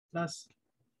 plus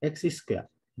x square.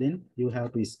 Then you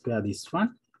have to square this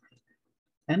one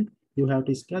and you have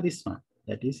to square this one.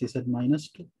 That is z minus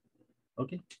 2.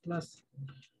 Okay, plus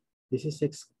this is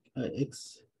x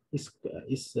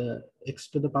x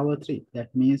to the power 3.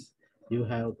 That means you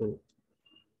have to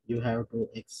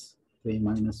x3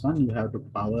 minus 1. You have to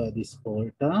power these whole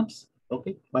terms.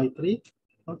 Okay, by 3.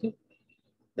 Okay,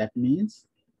 that means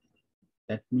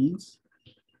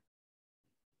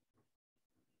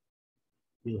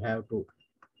you have to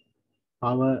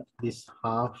power this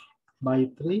half by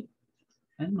 3,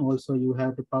 and also you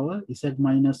have to power z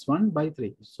minus 1 by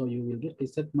 3. So you will get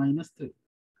z minus 3,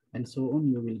 and so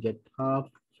on. You will get half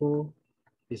 4,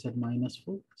 z minus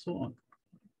 4, so on.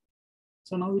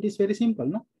 So now it is very simple,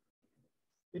 no?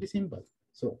 Very simple.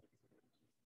 So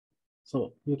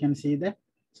you can see that.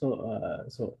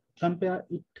 So compare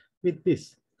it with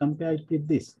this. Compare it with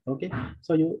this. Okay.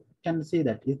 So you can see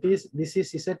that this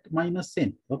is z minus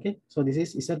n. Okay. So this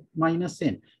is z minus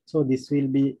n. So this will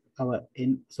be our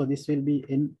n. So this will be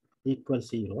n equal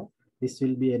 0. This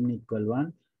will be n equal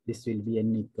 1. This will be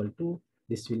n equal 2.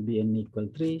 This will be n equal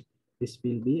 3. This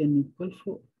will be n equal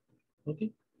 4.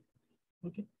 Okay.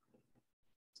 Okay.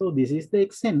 So this is the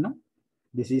xn, no?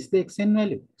 This is the xn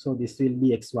value. So this will be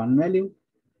x1 value.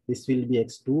 This will be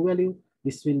x2 value.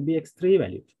 This will be x3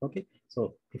 value. Okay.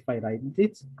 So if I write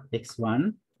this,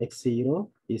 x1, x0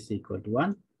 is equal to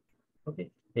 1. Okay.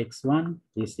 x1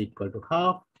 is equal to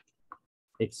half.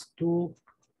 x2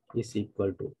 is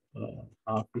equal to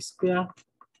half square.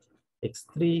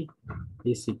 x3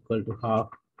 is equal to half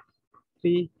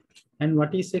 3. And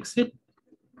what is xn?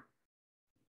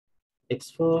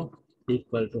 x4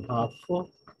 equal to half 4.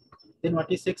 Then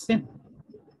what is xn?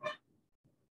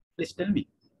 Please tell me.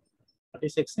 What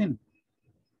is xn?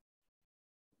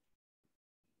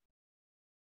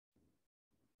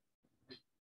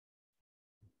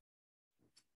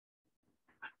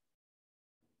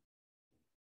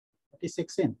 What is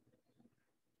xn?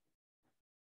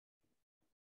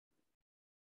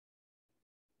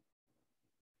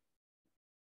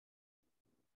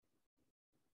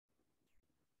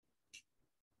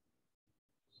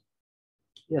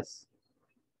 Yes.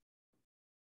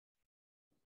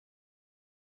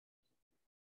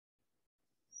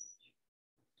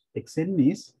 xn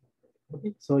is,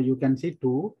 okay, so you can see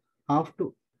 2, half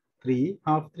 2, 3,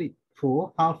 half 3,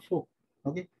 4, half 4.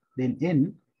 Okay, then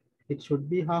n, it should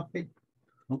be half n.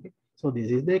 Okay, so this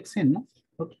is the xn. No?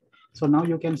 Okay, so now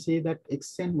you can see that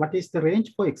xn, what is the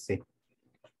range for xn?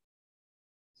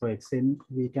 So xn,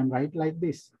 we can write like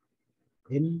this: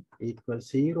 n equals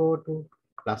 0 to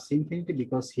plus infinity,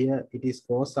 because here it is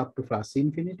goes up to plus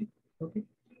infinity. Okay,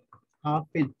 half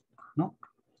n. No,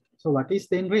 so what is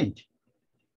then range?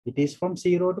 It is from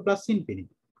 0 to plus infinity.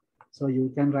 So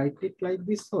you can write it like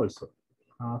this also,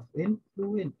 half n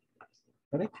to n,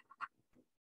 correct?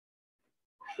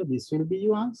 So this will be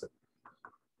your answer.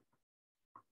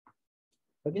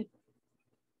 Okay,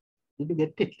 did you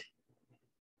get it?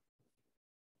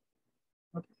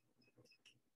 Okay.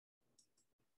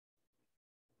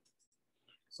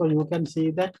 So you can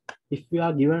see that if we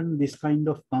are given this kind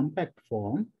of compact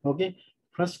form, okay,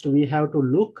 first we have to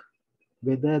look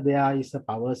whether there is a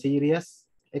power series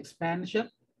expansion,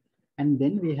 and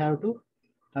then we have to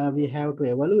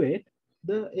evaluate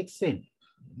the xn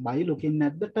by looking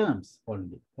at the terms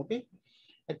only. Okay,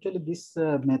 actually this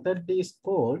method is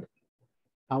called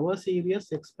power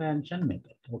series expansion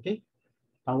method. Okay,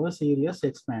 power series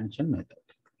expansion method.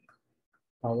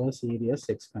 Power series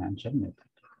expansion method.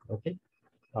 Okay,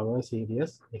 power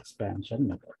series expansion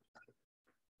method.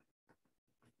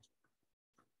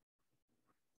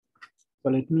 So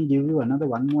let me give you another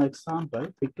one more example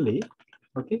quickly.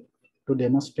 Okay, to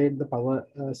demonstrate the power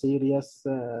series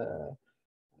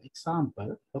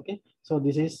example. Okay, so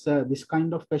this is this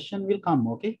kind of question will come,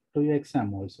 okay, to your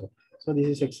exam also. So this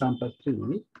is example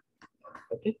 3.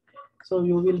 Okay, so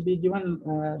you will be given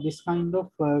this kind of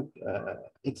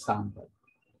example.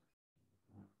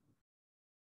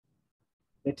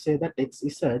 Let's say that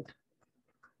xz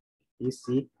is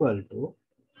equal to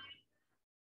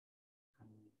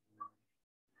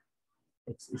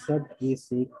xz is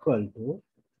equal to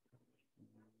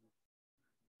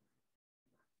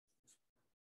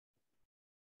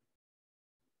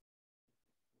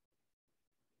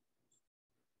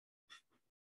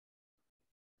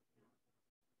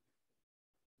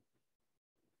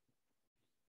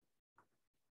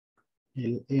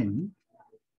ln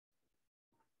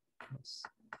plus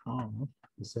half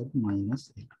z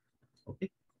minus n. Okay,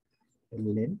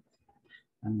 ln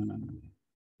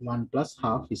 1 plus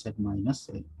half z minus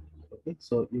n. Okay,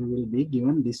 so you will be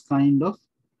given this kind of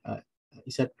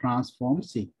Z transform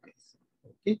sequence.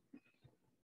 Okay,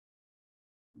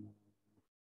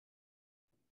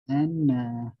 and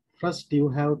first you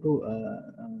have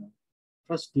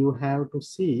to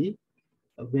see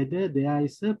whether there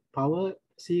is a power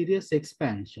series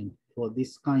expansion for uh,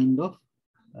 this kind of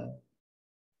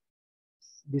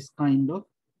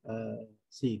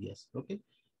series. Okay,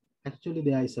 actually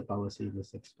there is a power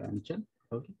series expansion.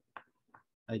 Okay,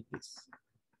 like this.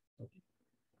 Okay,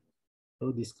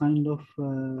 so this kind of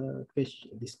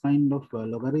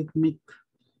logarithmic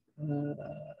uh,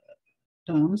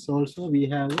 terms also we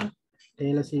have a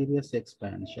Taylor series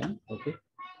expansion. Okay,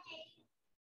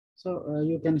 so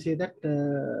you can see that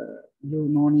you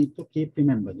no need to keep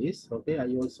remember this. Okay, I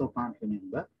also can't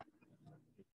remember.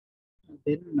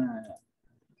 Then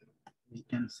we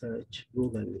can search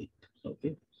Google it.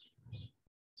 Okay,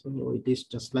 so it is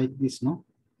just like this, no?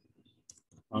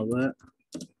 Our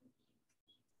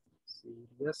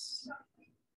series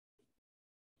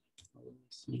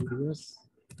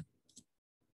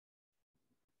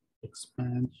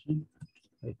expansion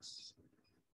this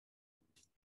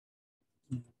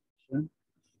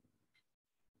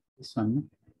one.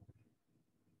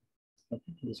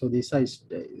 Okay. So this is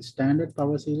standard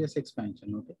power series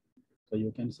expansion. Okay, so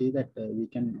you can see that we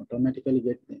can automatically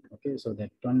get them. Okay, so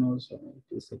that one also it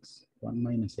is x 1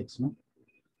 minus x, no?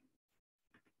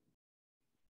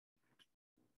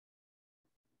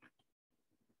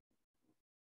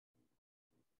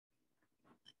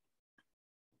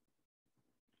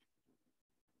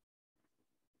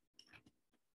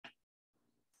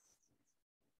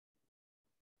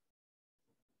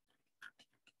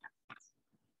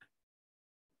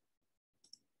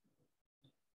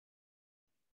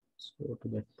 Let's go to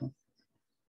that one.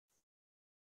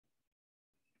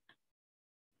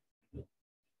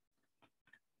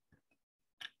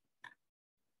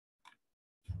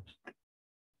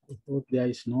 I hope there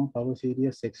is no power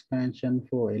series expansion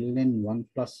for ln 1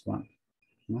 plus 1.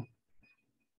 No?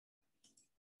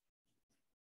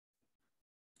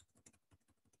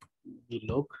 We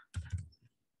look.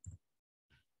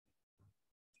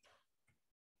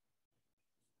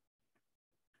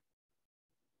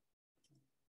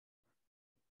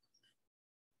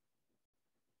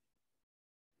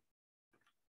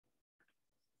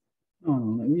 No,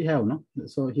 we have no.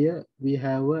 So here we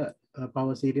have a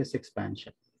power series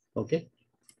expansion. Okay.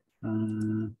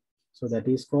 So that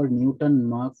is called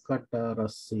Newton-Marquardt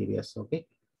series. Okay.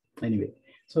 Anyway,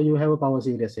 so you have a power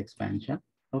series expansion.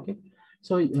 Okay.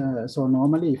 So so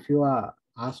normally if you are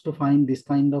asked to find this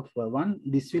kind of one,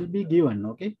 this will be given.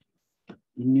 Okay.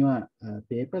 In your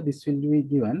paper, this will be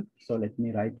given. So let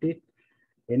me write it.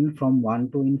 N from 1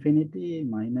 to infinity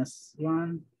minus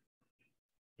 1,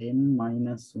 n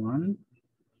minus 1,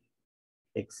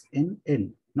 x n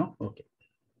n. No, okay.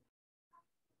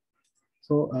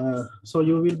 So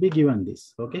you will be given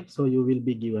this. Okay, so you will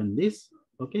be given this.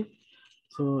 Okay,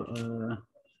 so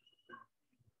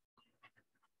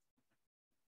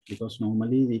because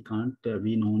normally we can't,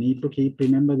 we no need to keep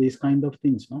remember these kind of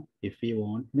things. No, if we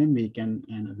want them, we can,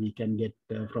 and we can get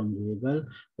from Google,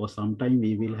 or sometime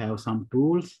we will have some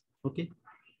tools. Okay,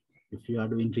 if you are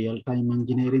doing real-time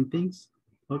engineering things.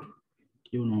 Okay,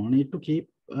 you no need to keep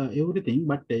everything,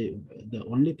 but the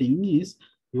only thing is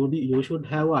you should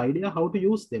have an idea how to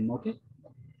use them. Okay,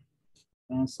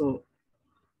 so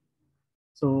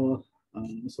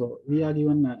we are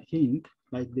given a hint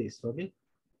like this. Okay,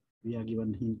 we are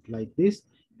given hint like this.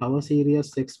 Power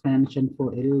series expansion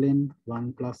for ln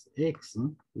 1 plus x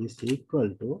is equal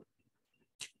to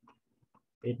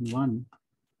n1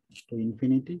 to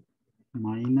infinity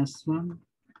minus 1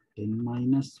 n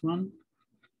minus 1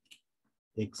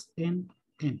 xn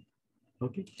n.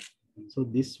 Okay, so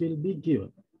this will be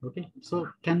given. Okay, so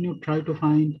can you try to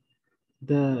find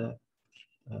the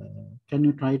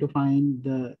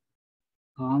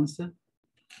answer?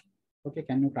 Okay,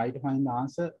 can you try to find the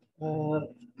answer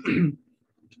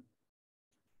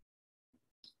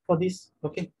for this?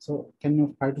 Okay, so can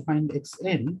you try to find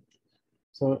xn?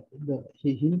 So the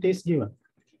hint is given.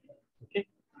 Okay,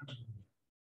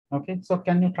 okay, so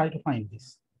can you try to find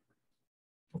this?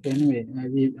 Okay, anyway,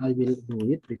 I will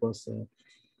do it because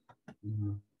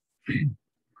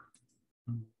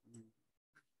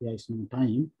there is no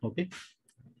time. Okay,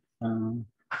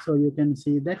 so you can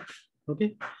see that.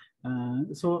 Okay,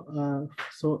 so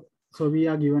we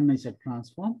are given a set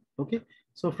transform. Okay,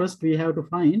 so first we have to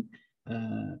find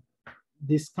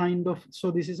this kind of,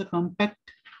 so this is a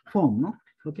compact form, no?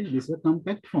 Okay, this is a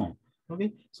compact form.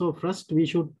 Okay, so first we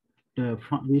should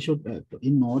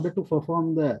in order to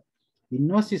perform the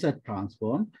inverse Z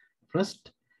transform,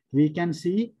 first we can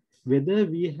see whether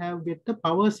we have get the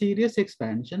power series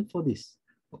expansion for this.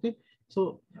 Okay,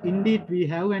 so indeed we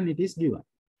have, and it is given.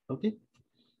 Okay,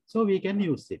 so we can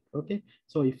use it. Okay,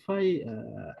 so if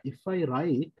I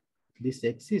write this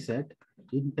xz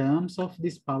in terms of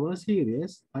this power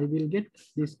series, I will get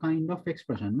this kind of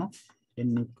expression, no?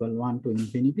 N equal 1 to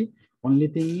infinity. Only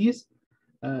thing is,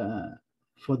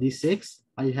 for this x,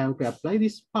 I have to apply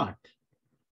this part.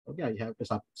 Okay, I have to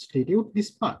substitute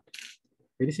this part.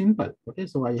 Very simple. Okay,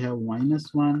 so I have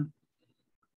 -1,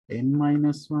 n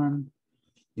minus 1.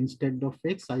 Instead of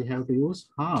x, I have to use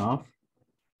half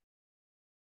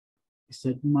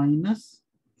z minus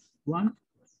 1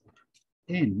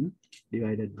 n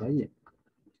divided by n.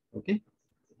 Okay.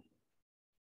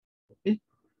 Okay.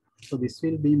 So this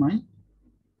will be my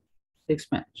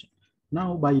expansion.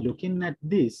 Now, by looking at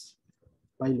this,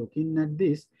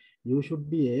 you should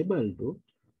be able to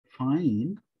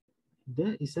find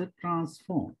the z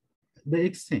transform, the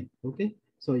xn. Okay.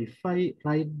 So if I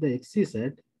write the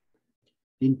xz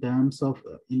in terms of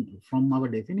from our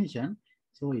definition,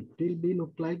 so it will be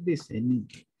look like this: n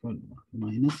from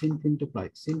minus infinity to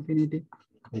plus infinity,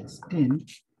 xn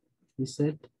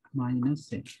z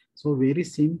minus n. So very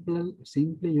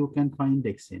simply you can find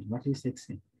xn. What is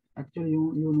xn? Actually,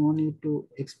 you no need to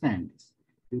expand this.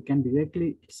 You can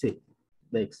directly say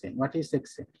the xn. What is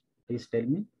xn? Please tell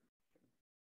me.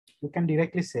 You can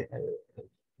directly say.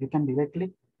 You can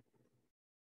directly.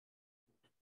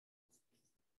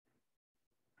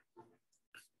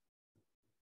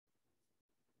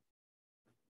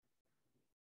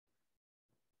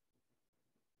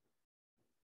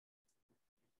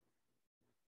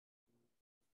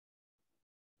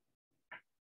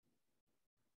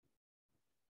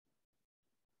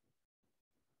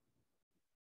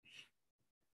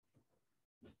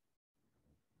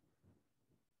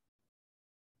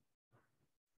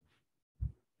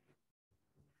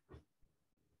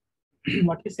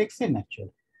 What is xn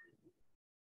actually?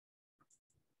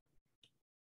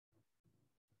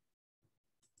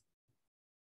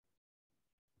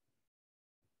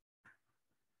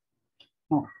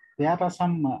 No, there are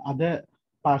some other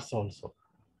parts also.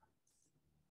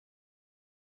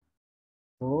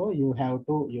 So you have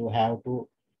to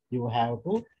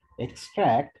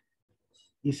extract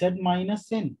z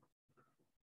minus n.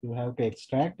 You have to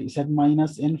extract z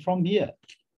minus n from here.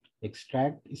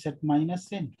 Extract z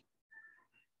minus n.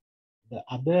 The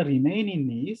other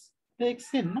remaining is the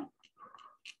xn. No?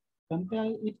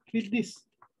 Compare it with this.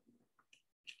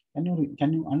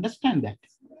 Can you understand that?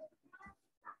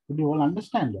 Could you all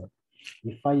understand that?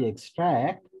 If I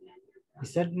extract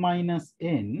z minus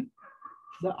n,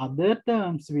 the other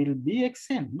terms will be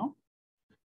xn. No?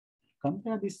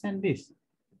 Compare this and this.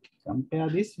 Compare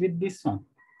this with this one.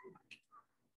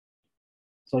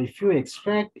 So if you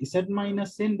extract z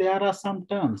minus n, there are some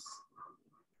terms,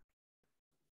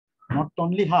 not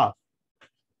only half.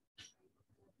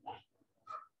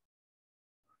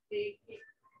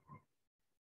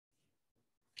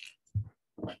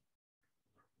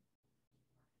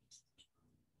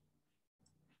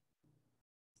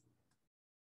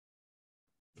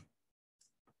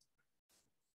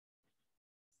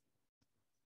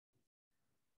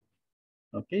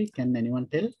 Okay, can anyone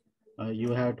tell?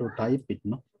 You have to type it,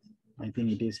 no? I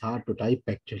think it is hard to type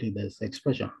actually this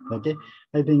expression. Okay,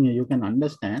 I think you can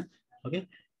understand. Okay,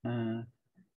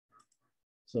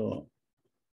 so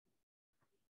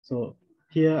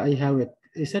here I have it.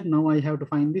 I said now I have to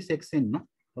find this xn. No?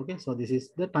 Okay, so this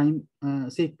is the time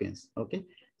sequence. Okay,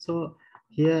 so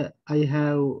here I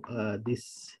have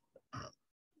this.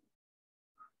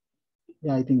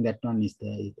 Yeah, I think that one is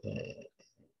the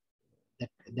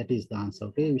that is the answer.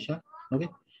 Okay, Vishal. Okay,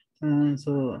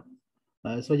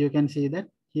 so you can see that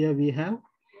here we have,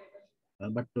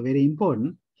 but very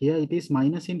important, here it is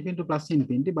minus infinity to plus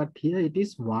infinity, but here it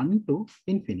is 1 to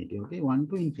infinity. Okay, 1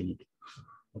 to infinity.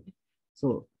 Okay,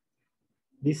 so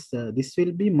this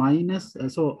will be minus.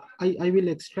 So I will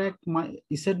extract my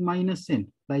z minus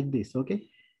n like this. Okay,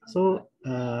 so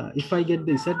if I get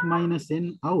the z minus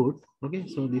n out, okay,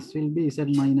 so this will be z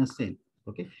minus n.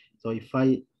 Okay, so if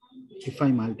I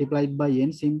multiply it by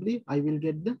n simply, I will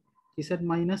get the z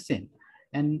minus n.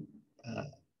 And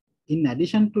in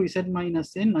addition to z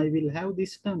minus n, I will have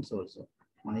these terms also.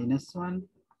 Minus 1,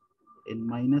 n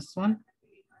minus 1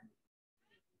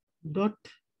 dot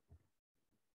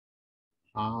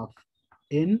half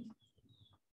n,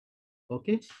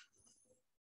 okay,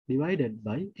 divided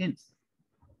by n.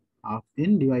 Half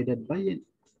n divided by n.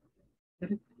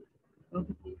 Correct?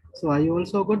 Okay. So I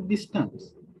also got these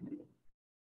terms.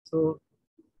 So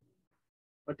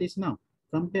what is now?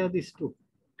 Compare these two.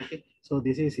 Okay. So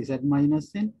this is z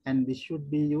minus n, and this should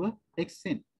be your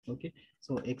xn. Okay,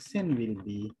 so xn will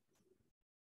be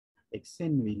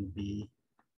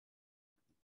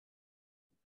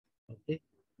okay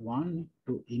 1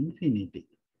 to infinity,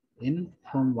 n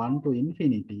from 1 to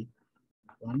infinity,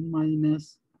 1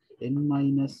 minus n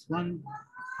minus 1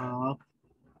 half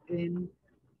n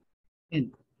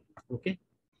n. Okay,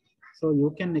 so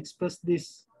you can express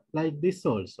this like this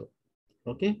also.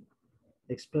 Okay,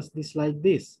 express this like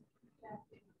this: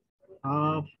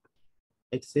 half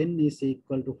xn is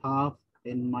equal to half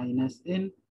n minus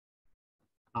n,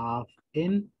 half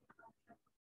n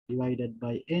divided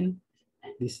by n.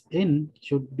 This n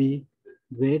should be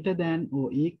greater than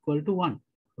or equal to 1.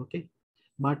 Okay,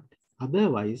 but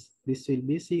otherwise this will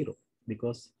be 0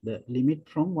 because the limit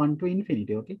from 1 to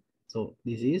infinity. Okay, so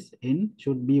this is n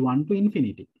should be 1 to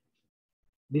infinity.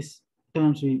 This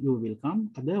terms you will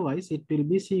come, otherwise it will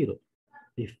be 0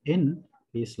 if n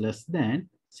is less than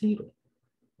 0.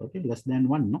 Okay, less than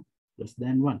 1, no, less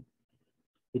than 1,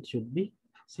 it should be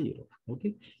 0.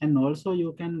 Okay, and also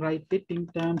you can write it in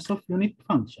terms of unit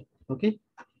function. Okay,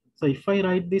 so if I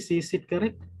write this, is it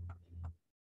correct?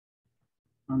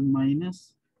 1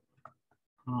 minus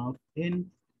half n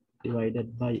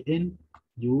divided by n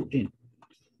un.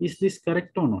 Is this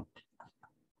correct or not?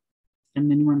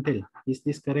 Can anyone tell? Is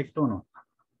this correct or not?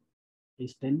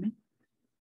 Please tell me.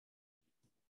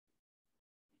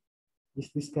 Is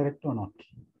this correct or not?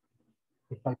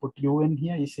 If I put un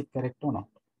here, is it correct or not?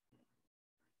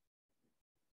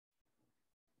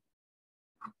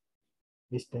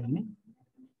 Please tell me.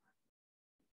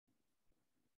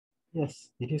 Yes,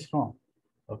 it is wrong.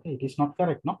 Okay, it is not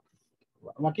correct, no?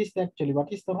 What is the actually,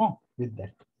 what is the wrong with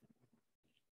that?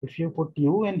 If you put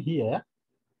un here,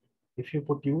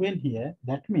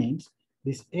 that means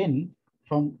this n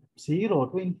from 0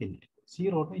 to infinity,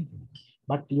 0 to infinity.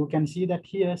 But you can see that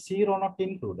here 0 not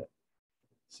included.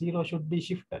 0 should be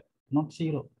shifted, not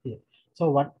 0 here.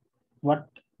 So what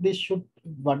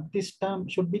this term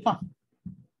should become?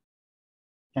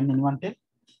 Can anyone tell?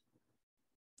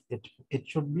 It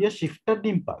should be a shifted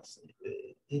impulse.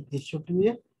 It should be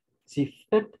a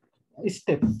shifted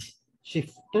step,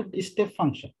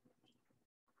 function.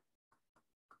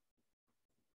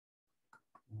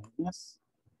 Yes.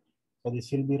 So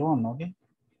this will be wrong, okay?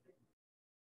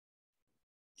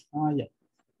 Yeah,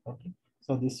 okay.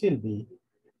 So this will be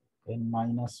n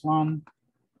minus 1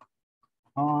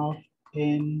 half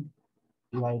n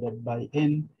divided by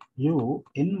n u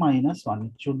n minus 1.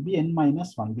 It should be n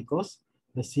minus 1 because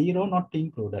the 0 not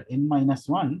included. N minus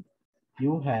 1,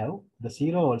 you have the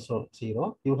 0 also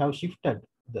 0. You have shifted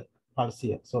the pulse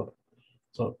here. So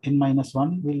n minus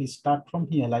 1 will start from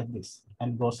here like this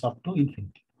and goes up to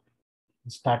infinity.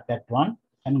 Start at 1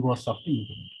 and goes up to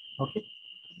infinity. Okay.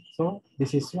 So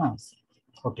this is your answer.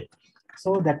 Okay.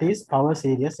 So that is power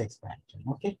series expansion.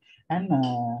 Okay. And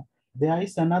there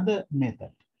is another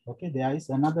method. Okay. There is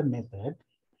another method.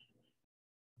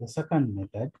 The second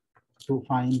method to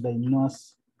find the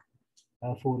inverse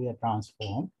Fourier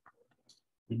transform.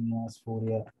 Inverse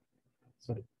Fourier,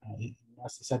 sorry,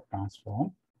 inverse Z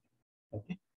transform.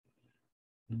 Okay.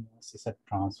 Inverse Z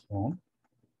transform.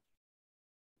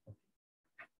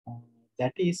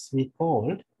 That is we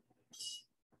called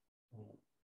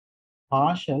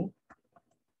partial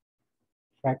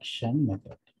fraction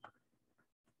method.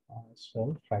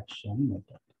 Partial fraction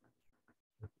method.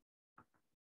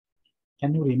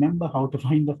 Can you remember how to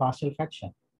find the partial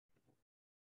fraction?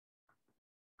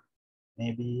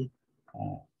 Maybe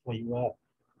for your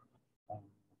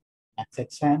maths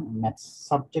exam, maths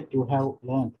subject, you have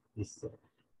learned this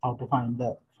how to find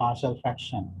the partial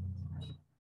fraction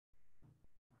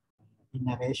in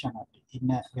a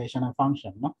rational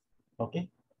function, no? Okay.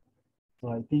 So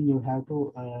I think you have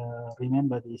to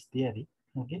remember this theory.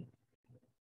 Okay.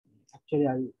 Actually,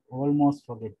 I almost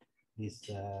forget this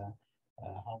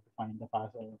how to find the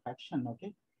partial fraction.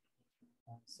 Okay.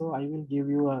 So I will give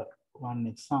you one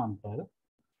example.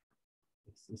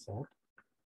 This is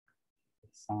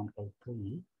example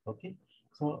 3. Okay.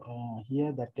 So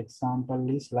here that example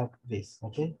is like this.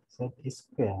 Okay. Z is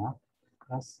square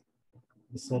plus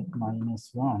z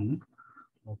minus 1.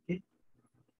 Okay.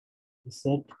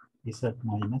 Z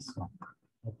minus 1.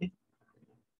 Okay.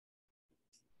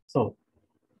 So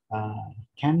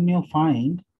can you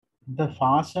find the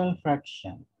partial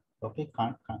fraction? Okay.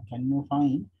 Can you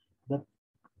find the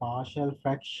partial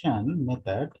fraction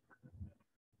method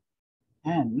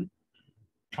and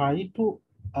try to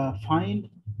find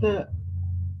the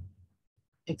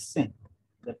xn,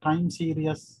 the time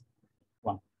series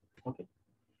one? Okay.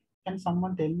 Can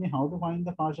someone tell me how to find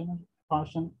the partial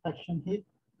fraction here?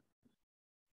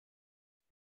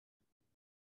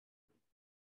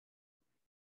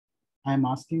 I'm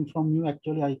asking from you.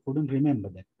 Actually, I couldn't remember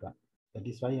that one. That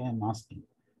is why I am asking.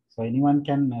 So anyone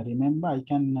can remember, I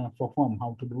can perform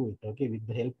how to do it, okay, with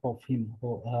the help of him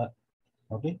or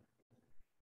okay.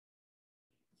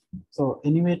 So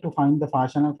anyway, to find the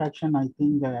functional fraction, I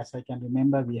think as I can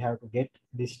remember, we have to get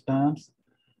these terms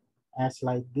as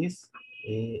like this: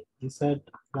 a z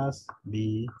plus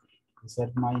b z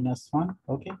minus 1.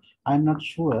 Okay, I'm not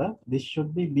sure this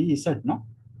should be b z, no,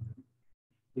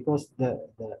 because the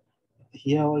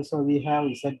here also we have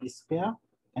z square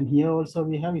and here also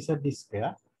we have z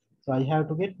square, so I have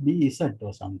to get b z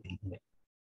or something here.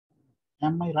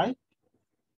 Am I right?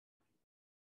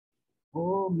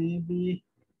 Oh, maybe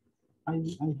I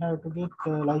have to get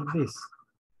like this.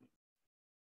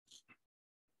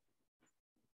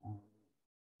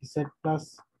 Z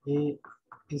plus a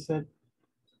z.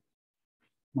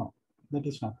 No, that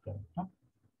is not correct. No?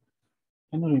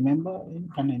 Can you remember?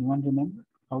 Can anyone remember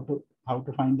how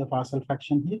to find the partial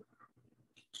fraction here?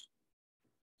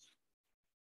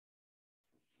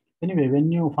 Anyway,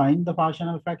 when you find the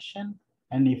partial fraction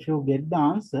and if you get the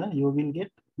answer, you will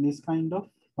get this kind of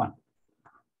one.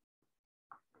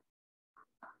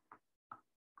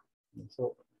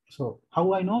 So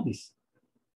how I know this?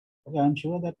 Okay, I'm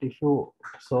sure that if you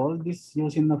solve this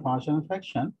using the partial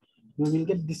fraction, you will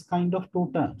get this kind of two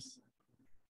terms.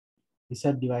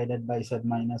 Z divided by Z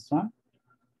minus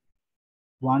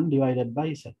 1 divided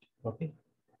by Z. Okay.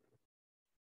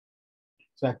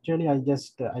 So actually I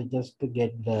just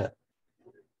get the,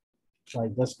 so I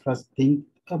just first think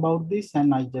about this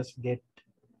and I just get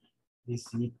this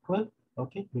equal,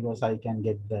 okay, because I can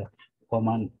get the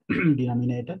common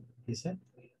denominator, Z.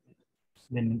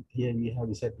 Then here we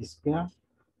have Z square,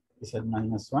 Z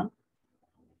minus 1.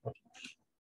 Okay.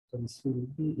 So this will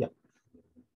be, yeah,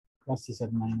 plus Z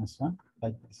minus 1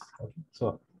 like this. Okay.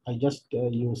 So I just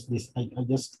use this, I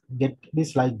just get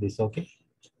this like this, okay.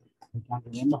 I can't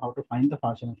remember how to find the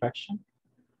partial fraction.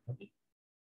 Okay.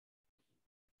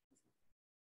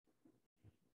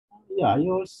 Yeah, I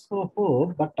also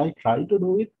hope, but I try to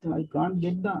do it. I can't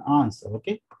get the answer.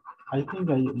 Okay. I think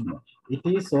it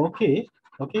is okay.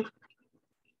 Okay.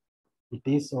 It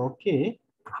is okay.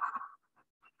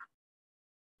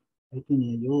 I think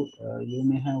you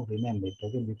may have remembered.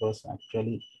 Okay, because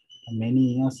actually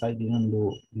many years I didn't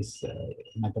do this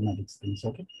mathematics things.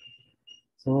 Okay.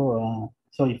 So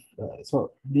if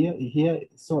so here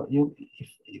so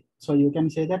so you can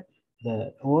say that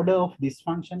the order of this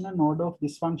function and order of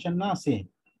this function are same.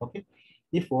 Okay,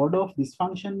 if order of this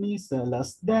function is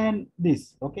less than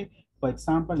this, okay, for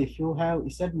example, if you have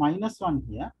z minus 1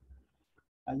 here,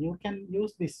 you can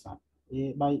use this one,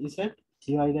 a by z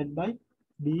divided by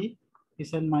b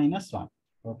z minus 1.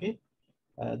 Okay,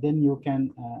 then you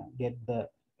can get the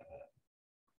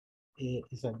a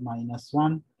z minus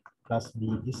 1 plus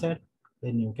b z,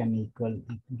 then you can equal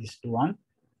this to 1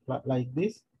 like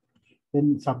this.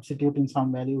 Then substitute in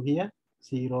some value here,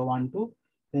 0, 1, 2.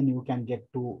 Then you can get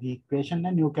two equation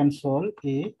and you can solve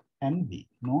a and b,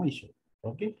 no issue.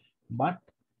 Okay, but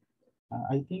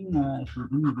I think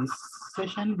in this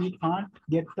session we can't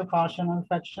get the partial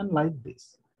fraction like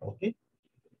this. Okay,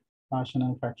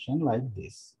 partial fraction like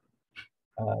this.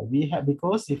 We have,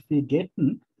 because if we get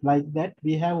like that,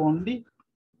 we have only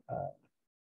uh,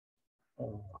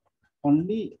 uh,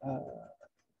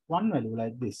 one value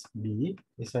like this, b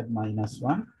z minus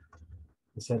 1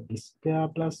 z square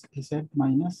plus z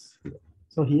minus.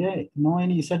 So here no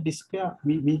any z square,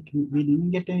 we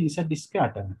didn't get any z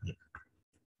square term here.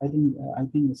 I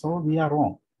think so we are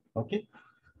wrong. Okay.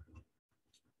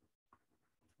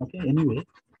 Okay, uh,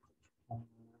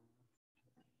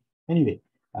 anyway,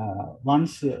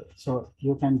 once so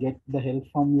you can get the help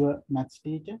from your maths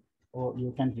teacher, or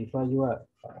you can refer your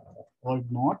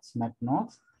old notes, math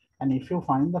notes, and if you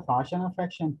find the partial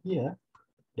fraction here,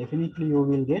 definitely you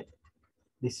will get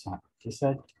this one,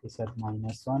 z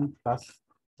minus 1 plus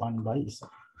 1 by z.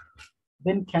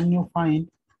 Then can you find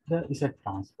the z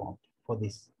transform for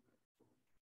this?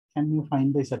 Can you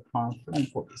find the z transform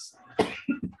for this?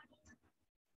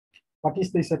 What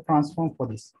is the z transform for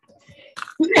this?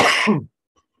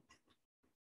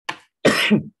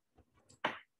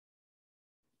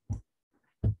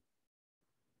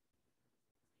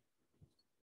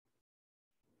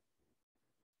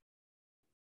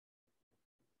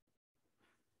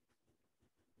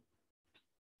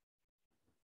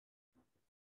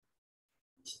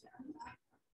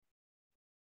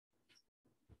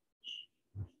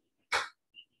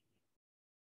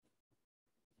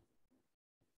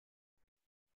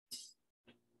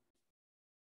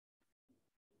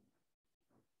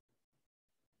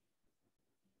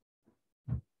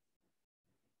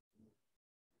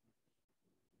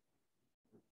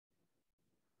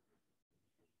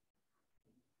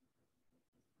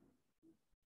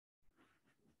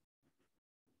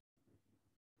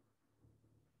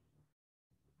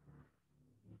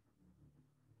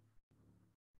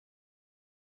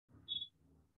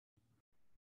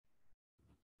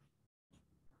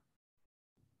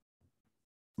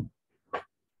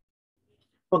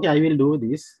 Okay, I will do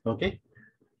this, okay,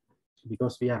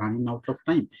 because we are running out of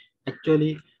time.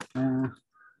 Actually,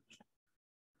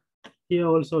 here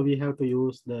also we have to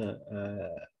use the,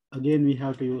 again, we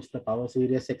have to use the power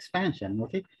series expansion,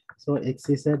 okay? So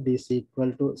xz is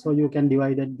equal to, so you can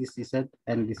divide this z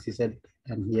and this z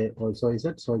and here also z.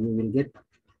 So you will get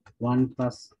 1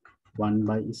 plus 1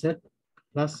 by z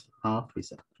plus half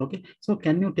z, okay? So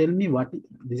can you tell me what,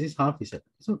 this is half z.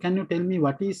 So can you tell me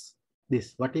what is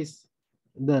this? What is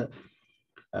the,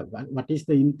 what is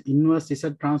the inverse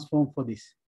z transform for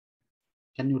this?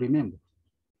 Can you remember?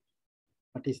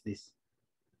 What is this?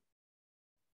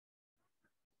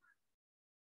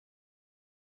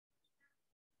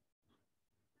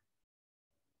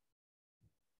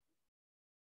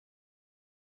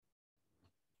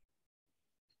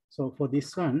 So for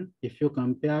this one, if you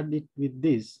compared it with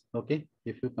this, okay,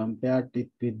 if you compared it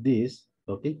with this,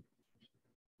 okay,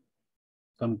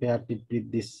 compared it with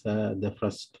this, the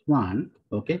first one,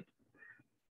 okay,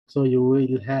 so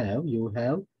you have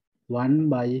 1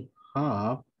 by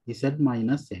half z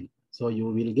minus n. So you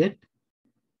will get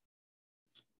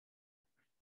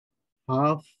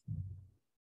half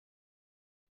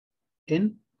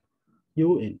n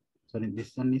un. Sorry,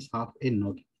 this one is half n,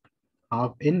 okay,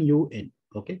 half n un,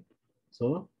 okay.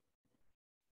 So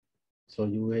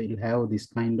you will have this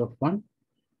kind of 1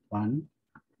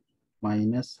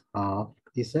 minus half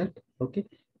z, okay.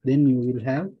 Then you will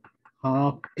have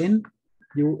half n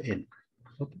un,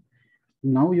 okay.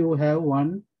 Now you have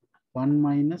 1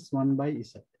 minus 1 by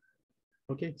z,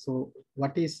 okay. So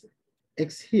what is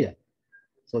x here?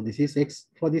 So this is x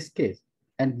for this case,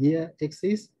 and here x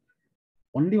is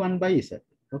only 1 by z,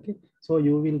 okay. So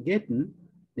you will get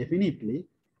definitely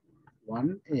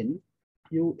 1 n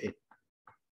un,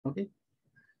 okay.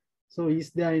 So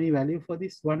is there any value for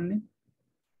this 1 n?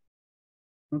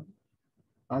 Okay.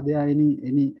 Are there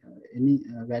any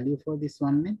value for this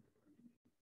 1 n?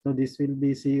 So this will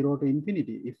be 0 to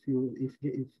infinity. If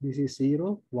this is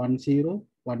 0, 1, 0,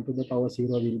 1 to the power 0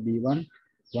 will be 1,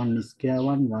 1 is square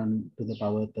 1, 1 to the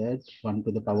power third, 1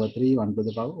 to the power 3, 1 to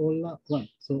the power all 1.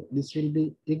 So this will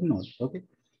be ignored. Okay.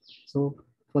 So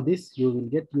for this you will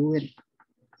get un.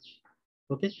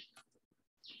 Okay.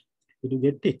 Did you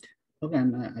get it? Okay,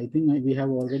 and I think we have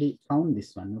already found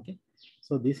this one. Okay.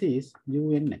 So this is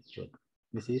un actually.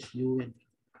 This is un.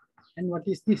 And what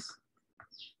is this?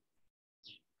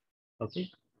 Okay.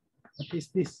 What is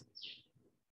this?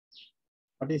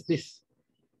 What is this?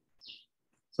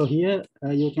 So here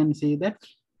you can see that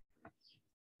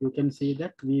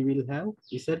we will have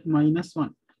z minus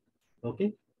 1.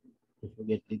 Okay. If you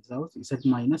get this out, z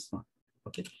minus 1.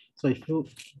 Okay. So if you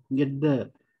get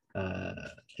the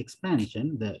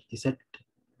expansion,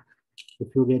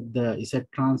 if you get the z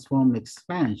transform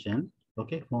expansion,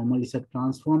 okay, formal z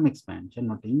transform expansion,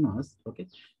 not inverse, okay,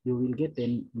 you will get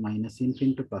n minus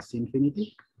infinity plus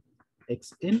infinity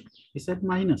xn z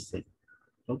minus n.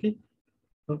 Okay.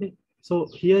 Okay. So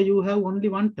here you have only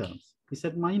one term,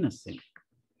 z minus n.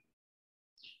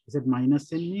 Z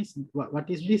minus n means what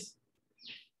is this?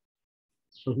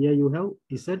 So here you have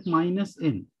z minus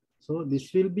n. So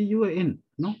this will be your n,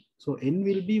 no? So n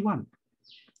will be 1.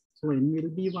 So n will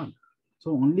be 1.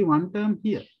 So only one term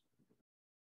here.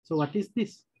 So what is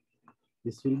this?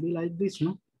 This will be like this,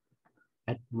 no?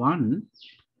 At 1,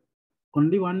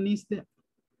 only 1 is there.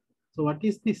 So what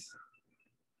is this?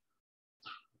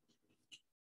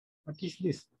 What is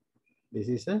this? This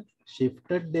is a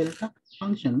shifted delta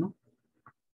function, no?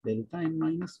 Delta n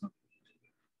minus 1.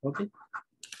 Okay.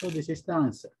 So this is the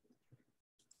answer.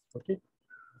 Okay.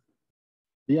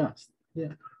 Yes.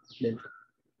 Yeah. Delta.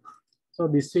 So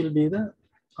this will be the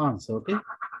answer. Okay.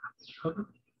 Okay.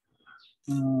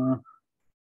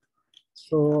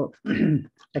 So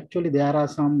actually there are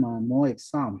some more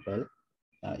example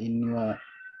in your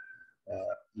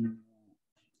in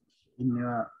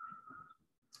your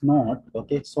note.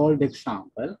 Okay, solved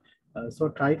example. So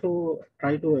try to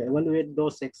evaluate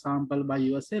those example by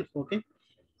yourself. Okay.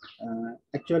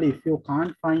 Actually, if you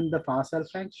can't find the partial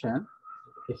fraction,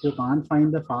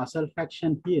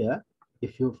 here,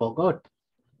 if you forgot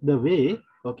the way,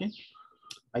 okay,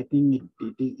 I think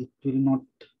it will not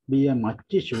be a much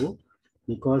issue,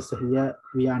 because here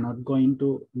we are not going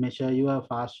to measure your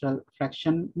partial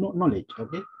fraction knowledge.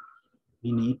 Okay,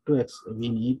 we need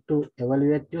to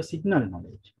evaluate your signal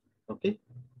knowledge. Okay,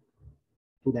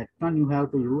 to that one you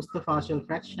have to use the partial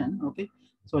fraction. Okay,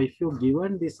 so if you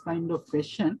given this kind of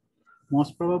question,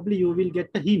 most probably you will get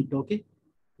a hint. Okay,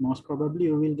 most probably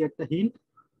you will get the hint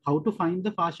how to find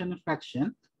the partial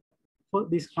fraction for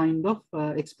this kind of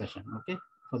expression. Okay,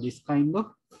 for this kind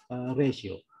of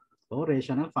ratio or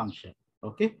rational function.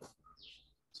 Okay.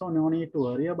 So no need to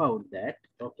worry about that.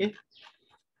 Okay.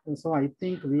 So I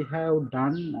think we have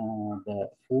done the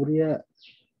Fourier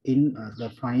in the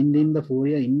finding the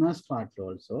Fourier inverse part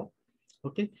also.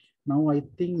 Okay. Now I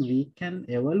think we can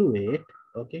evaluate.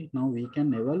 Okay. Now we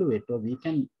can evaluate, or we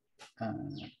can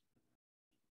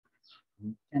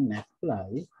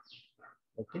apply.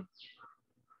 Okay.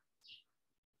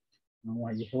 Now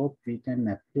I hope we can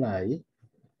apply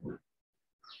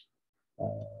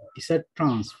Z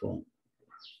transform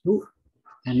to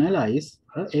analyze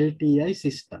a LTI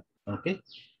system. Okay.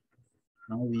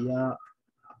 Now we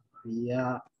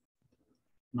are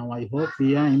now I hope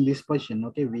we are in this position.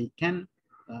 Okay, we can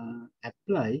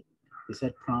apply this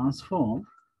transform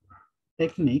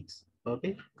techniques.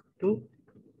 Okay, to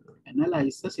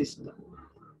analyze the system.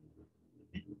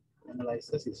 Okay? Analyze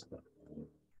the system.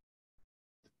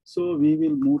 So we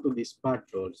will move to this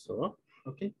part also.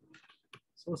 Okay.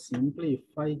 So simply,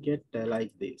 if I get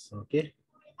like this, okay,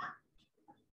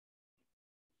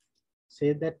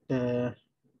 say that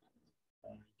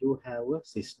you have a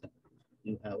system.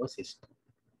 You have a system.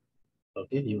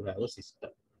 Okay, you have a system.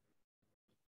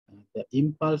 The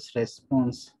impulse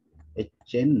response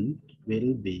Hn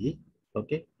will be,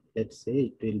 okay, let's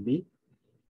say it will be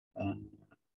uh,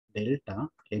 delta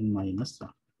n minus 1.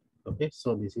 Okay,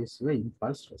 so this is the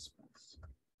impulse response.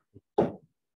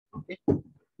 Okay,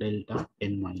 delta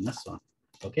n minus 1.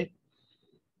 Okay.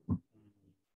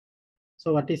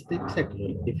 So what is the exact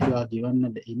rule? If you are given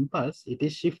the impulse, it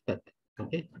is shifted.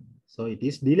 Okay, so it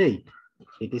is delayed.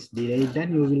 It is delayed,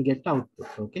 then you will get output.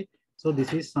 Okay, so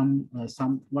this is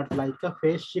somewhat like a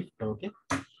phase shift. Okay,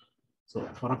 so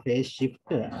for a phase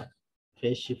shifter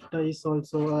is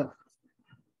also a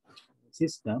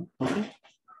system. Okay,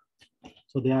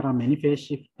 so there are many phase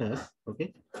shifters.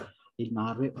 Okay, in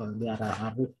RF, there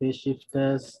are RF phase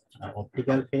shifters,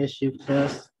 optical phase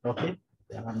shifters. Okay,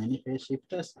 there are many phase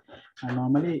shifters, and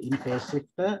normally in phase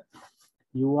shifter,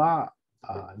 you are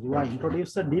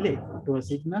introduce a delay to a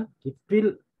signal. It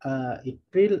will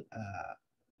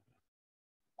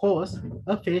cause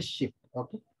a phase shift.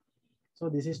 Okay, so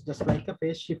this is just like a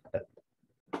phase shifter.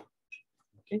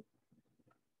 Okay.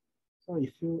 So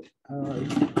if you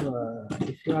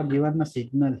are given a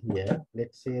signal here,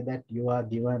 let's say that you are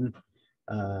given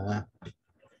uh,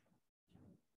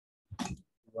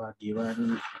 you are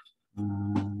given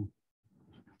uh,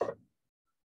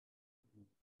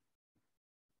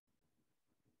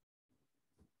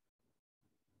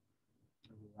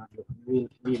 we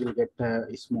will get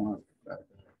a small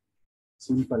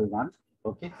simple one.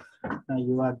 Okay,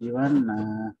 you are given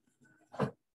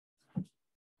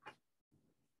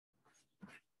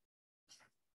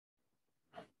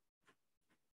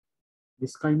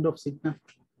this kind of signal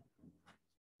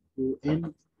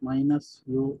un minus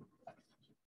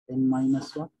un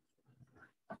minus 1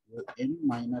 n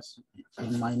minus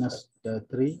n minus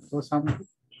 3 or something.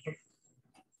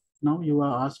 Now you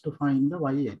are asked to find the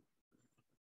yn.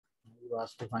 You are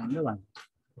asked to find the yn.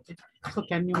 Okay, so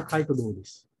can you try to do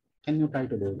this? Can you try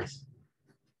to do this?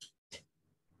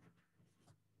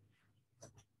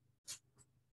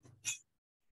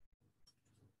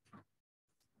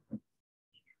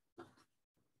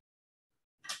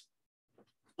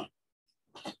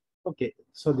 Okay,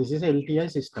 so this is a LTI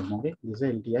system. Okay, this is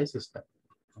a LTI system.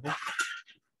 Okay,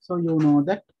 so you know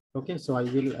that. Okay, so I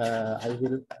will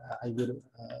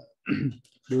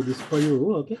do this for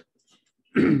you. Okay,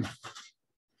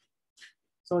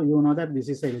 so you know that this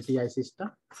is a LTI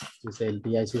system. This is a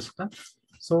LTI system.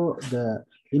 So the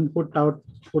input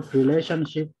output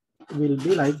relationship will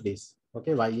be like this.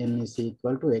 Okay, yn is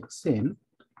equal to xn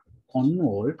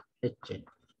convol hn.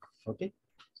 Okay,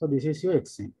 so this is your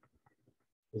xn.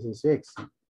 This is your xn.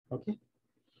 Okay.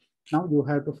 Now you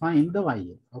have to find the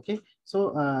yn. Okay,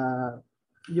 so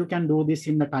you can do this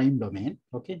in the time domain.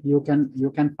 Okay, you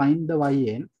can find the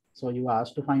yn. So you are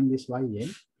asked to find this yn.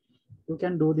 You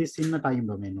can do this in the time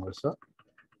domain also.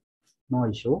 No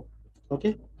issue.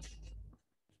 Okay.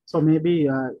 So maybe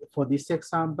for this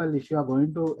example, if you are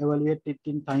going to evaluate it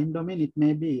in time domain, it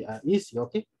may be easy.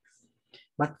 Okay,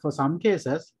 but for some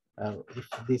cases, if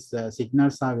these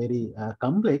signals are very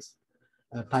complex,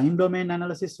 time domain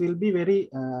analysis will be very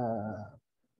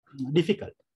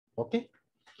difficult. Okay,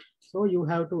 so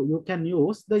you can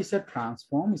use the Z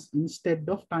transforms instead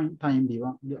of time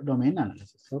domain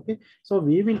analysis. Okay, so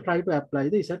we will try to apply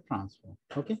the Z transform.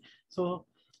 Okay, so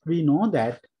we know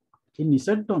that in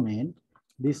Z domain,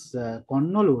 this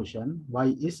convolution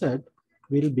YZ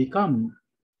will become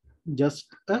just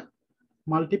a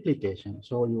multiplication.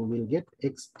 So you will get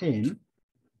xn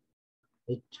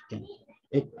hn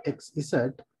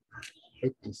xz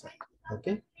hz.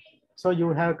 Okay, so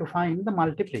you have to find the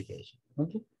multiplication.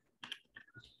 Okay.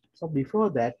 So before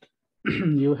that,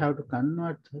 you have to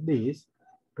convert this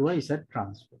to a Z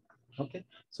transform. Okay.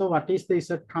 So what is the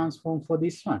Z transform for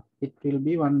this one? It will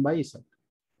be 1 by Z.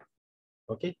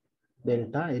 Okay.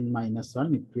 Delta n minus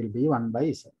 1, it will be 1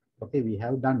 by Z. Okay. We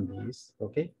have done this.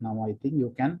 Okay. Now I think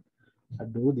you can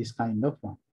do this kind of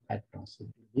one. At it will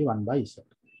be 1 by Z.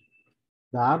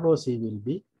 The ROC will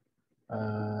be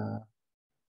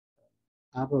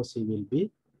ROC will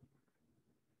be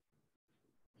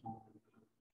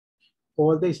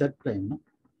all the Z plane. No?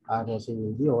 ROC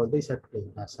will be all the Z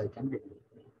plane as I can get it.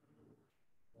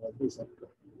 All the Z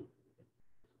plane.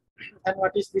 And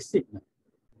what is this signal?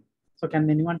 So can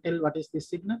anyone tell what is this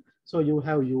signal? So you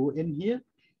have UN here.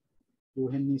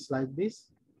 UN is like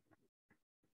this.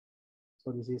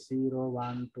 So this is 0,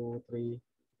 1, 2, 3,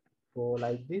 4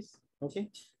 like this. Okay.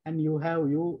 And you have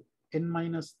UN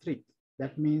minus 3.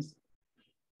 That means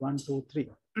 1, 2,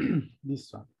 3.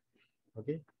 This one.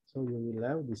 Okay. So you will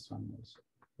have this one also.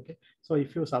 Okay. So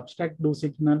if you subtract those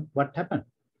signal, what happened?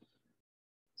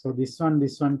 So this one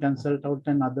cancelled out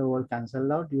and other all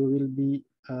cancelled out. You will be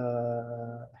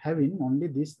having only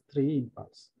these 3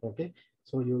 impulse. Okay.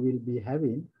 So you will be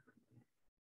having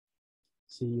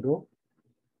 0,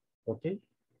 okay,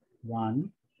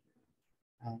 1,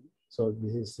 and so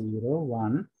this is 0,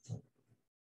 1,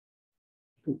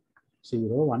 2,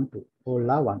 0, 1, 2,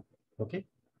 all are 1. Okay.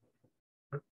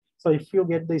 So if you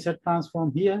get the Z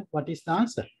transform here, what is the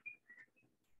answer?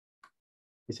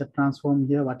 Z transform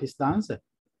here, what is the answer?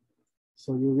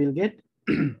 So you will get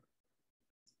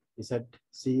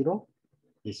Z0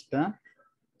 this term.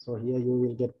 So here you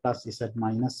will get plus Z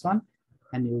minus 1,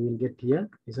 and you will get here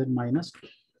Z minus 2.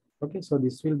 Okay, so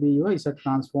this will be your Z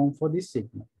transform for this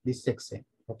signal, this section.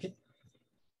 Okay.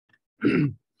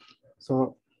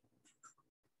 So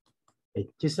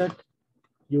HZ,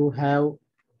 you have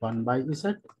 1 by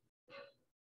Z.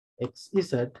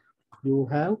 XZ, you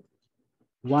have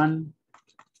 1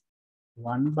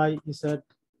 by Z,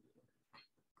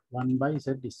 1 by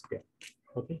Z square.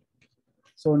 Okay.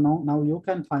 So now you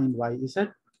can find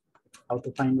YZ. How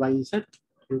to find YZ?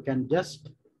 You can just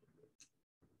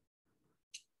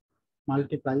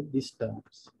multiply these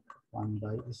terms. 1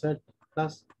 by Z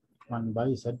plus 1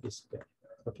 by Z square.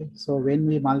 Okay. So when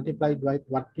we multiply by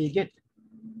what we get?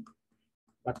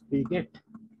 What we get?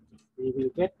 We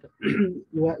will get,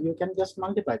 you can just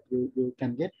multiply. You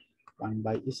can get 1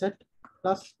 by Z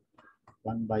plus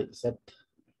 1 by Z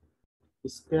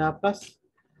square plus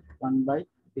 1 by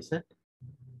Z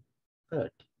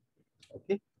third.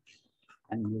 Okay.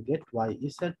 And you get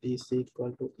YZ is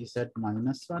equal to Z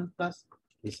minus 1 plus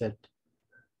Z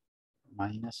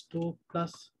minus 2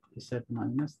 plus Z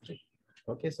minus 3.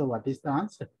 Okay, so what is the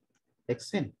answer?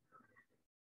 Xn.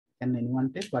 Can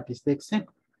anyone tell what is the Xn?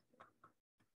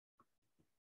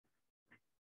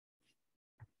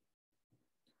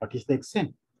 What is the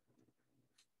Xn?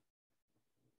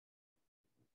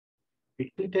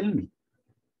 Quickly tell me.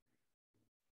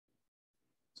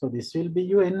 So this will be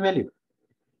your n value.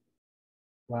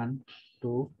 1,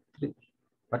 2, 3.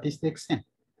 What is the Xn?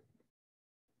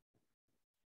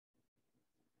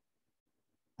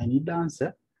 I need the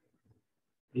answer.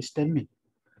 Please tell me.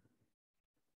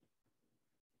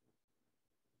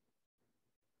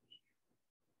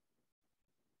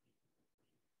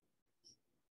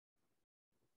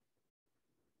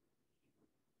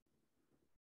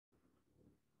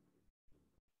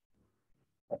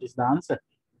 What is the answer?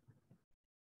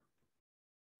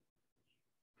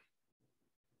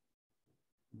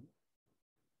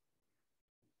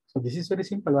 So this is very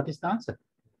simple. What is the answer?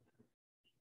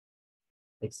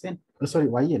 Xn. Oh, sorry,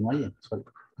 Yn. Sorry,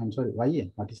 I'm sorry.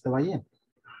 Yn. What is the Yn?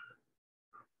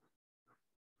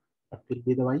 What will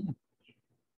be the Yn?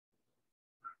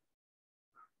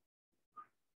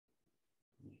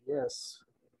 Yes.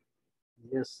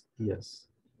 Yes. Yes.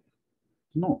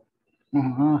 No.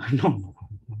 No.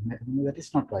 That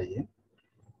is not Yn.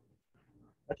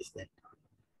 What is that?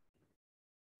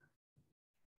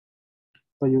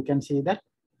 So you can see that.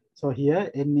 So here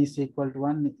n is equal to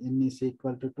 1, n is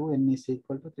equal to 2, n is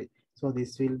equal to 3. So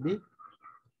this will be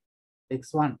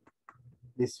x1,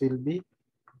 this will be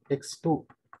x2,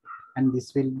 and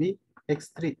this will be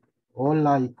x3. All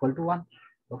are equal to 1.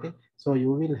 Okay. So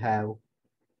you will have,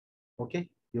 okay,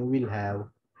 you will have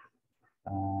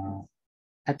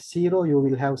at 0 you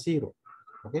will have 0.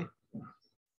 Okay.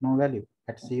 No value.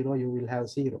 At 0 you will have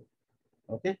 0.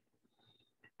 Okay.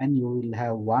 And you will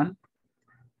have 1.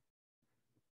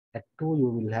 At 2 you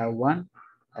will have 1.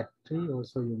 At 3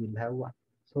 also you will have 1.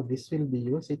 So this will be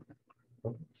your signal.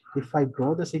 Okay. If I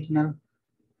draw the signal,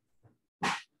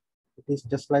 it is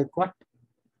just like what?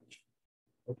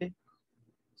 Okay.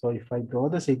 So if I draw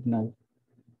the signal,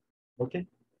 okay,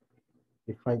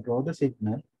 if I draw the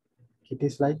signal, it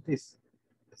is like this: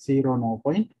 0, no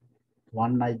point.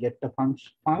 1, I get the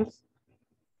function pulse.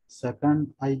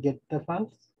 Second, I get the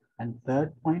pulse. And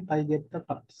third point, I get the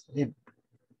pulse. M.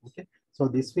 Okay. So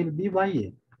this will be YA.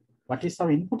 What is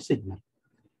our input signal?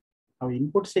 Our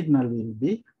input signal will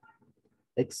be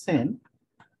Xn.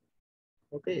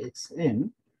 Okay, Xn.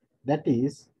 That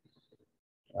is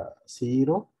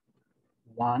 0,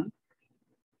 1,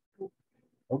 2.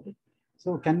 Okay.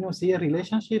 So can you see a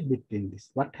relationship between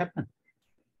this? What happened?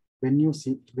 When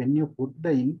you put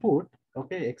the input,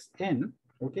 okay, Xn,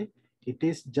 okay, it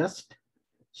is just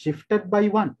shifted by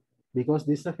 1 because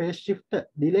this is a phase shift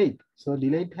delayed. So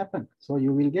delayed happened. So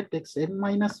you will get Xn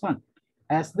minus 1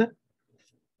 as the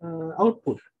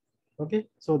output. Okay,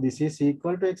 so this is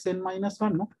equal to Xn minus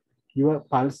 1. No? Your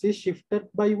pulse is shifted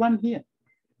by 1 here.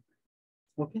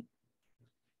 Okay,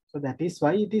 so that is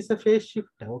why it is a phase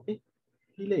shifter. Okay,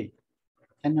 delayed.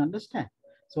 Can you understand?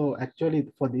 So actually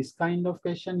for this kind of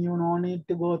question, you no need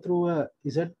to go through a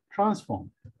Z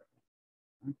transform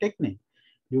technique.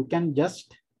 You can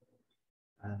just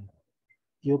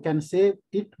you can save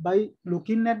it by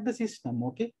looking at the system.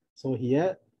 Okay, so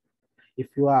here if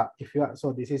you are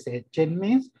so this is Hn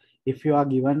means if you are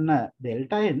given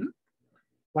delta n,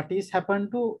 what is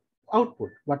happened to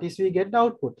output? What is we get the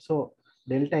output? So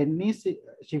delta n is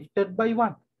shifted by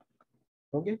 1.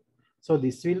 Okay, so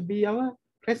this will be our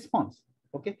response.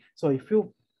 Okay, so if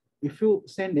you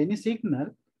send any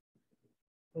signal,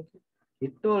 okay,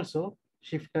 it also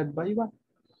shifted by 1.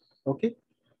 Okay,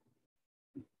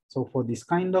 so for this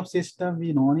kind of system,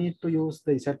 we no need to use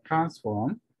the Z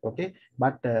transform. Okay,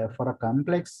 but for a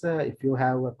complex, if you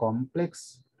have a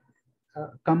complex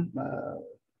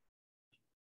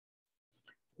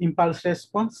impulse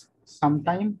response,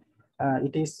 sometimes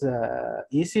it is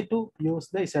easy to use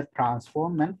the Z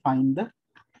transform and find the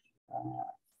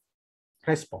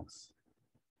response,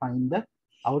 find the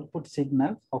output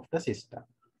signal of the system.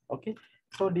 Okay,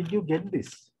 so did you get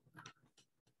this?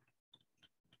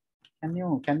 Can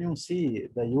you see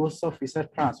the use of Z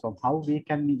transform? How we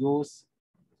can use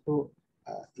to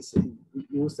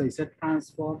use the Z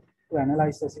transform to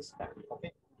analyze the system?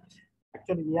 Okay,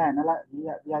 actually we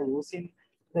are using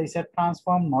the Z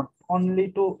transform not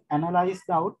only to analyze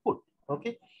the output.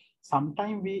 Okay,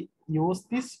 sometimes we use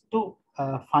this to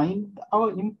find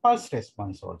our impulse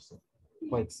response also.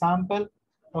 For example,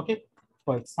 okay,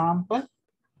 for example,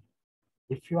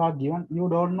 if you are given, you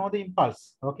don't know the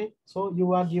impulse, okay, so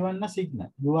you are given a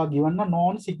signal, you are given a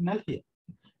known signal here,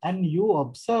 and you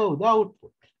observe the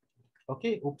output.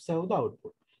 Okay, observe the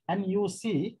output, and you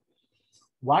see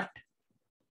what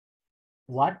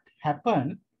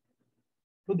happened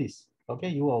to this. Okay,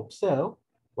 you observe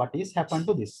what is happened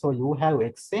to this. So you have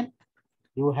Xn,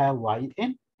 you have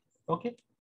Yn. Okay,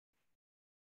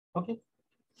 okay,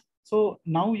 so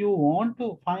now you want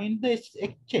to find the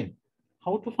Hn.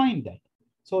 How to find that?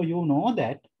 So you know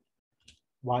that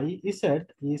YZ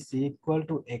is equal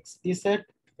to XZ,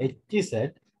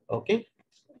 HZ. Okay,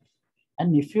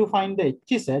 and if you find the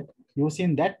HZ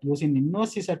using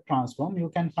inverse Z transform, you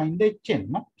can find the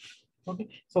Hn. No? Okay,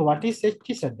 so what is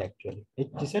HZ actually?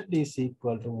 HZ is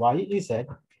equal to YZ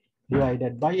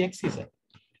divided by XZ.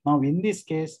 Now in this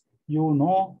case, you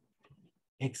know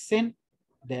Xn,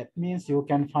 that means you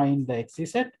can find the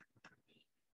XZ,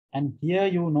 and here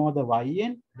you know the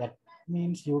Yn, that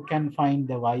means you can find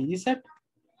the YZ,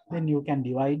 then you can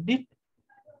divide it,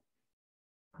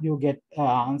 you get an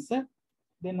answer.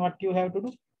 Then what you have to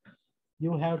do?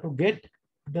 You have to get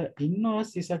the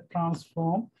inverse Z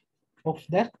transform of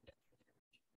that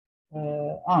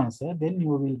answer, then you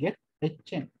will get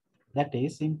Hn, that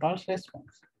is impulse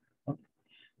response. Okay.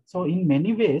 So in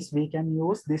many ways, we can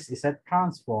use this Z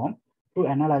transform to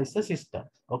analyze the system.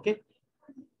 Okay.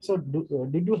 So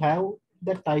did you have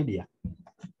that idea?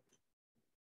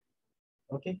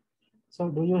 Okay. So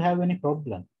do you have any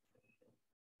problem?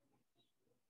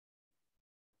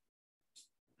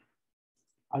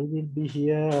 I will be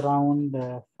here around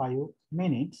 5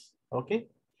 minutes. Okay.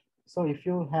 So if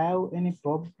you have any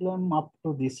problem up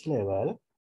to this level,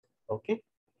 okay,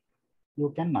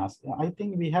 you can ask. I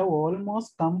think we have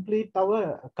almost complete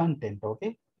our content.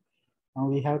 Okay. Now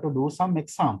we have to do some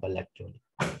example actually.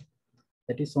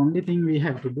 That is only thing we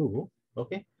have to do.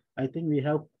 Okay. I think we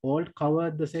have all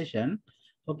covered the session.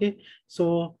 Okay.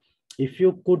 So if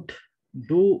you could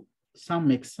do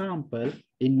some example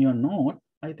in your note,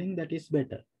 I think that is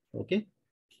better. Okay.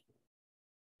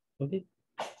 Okay.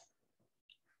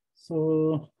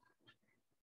 So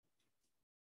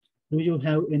do you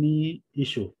have any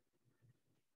issue?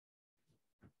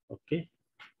 Okay.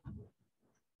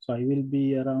 So I will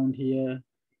be around here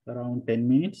around 10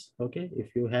 minutes. Okay.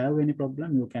 If you have any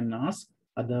problem, you can ask.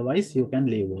 Otherwise, you can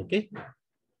leave. Okay.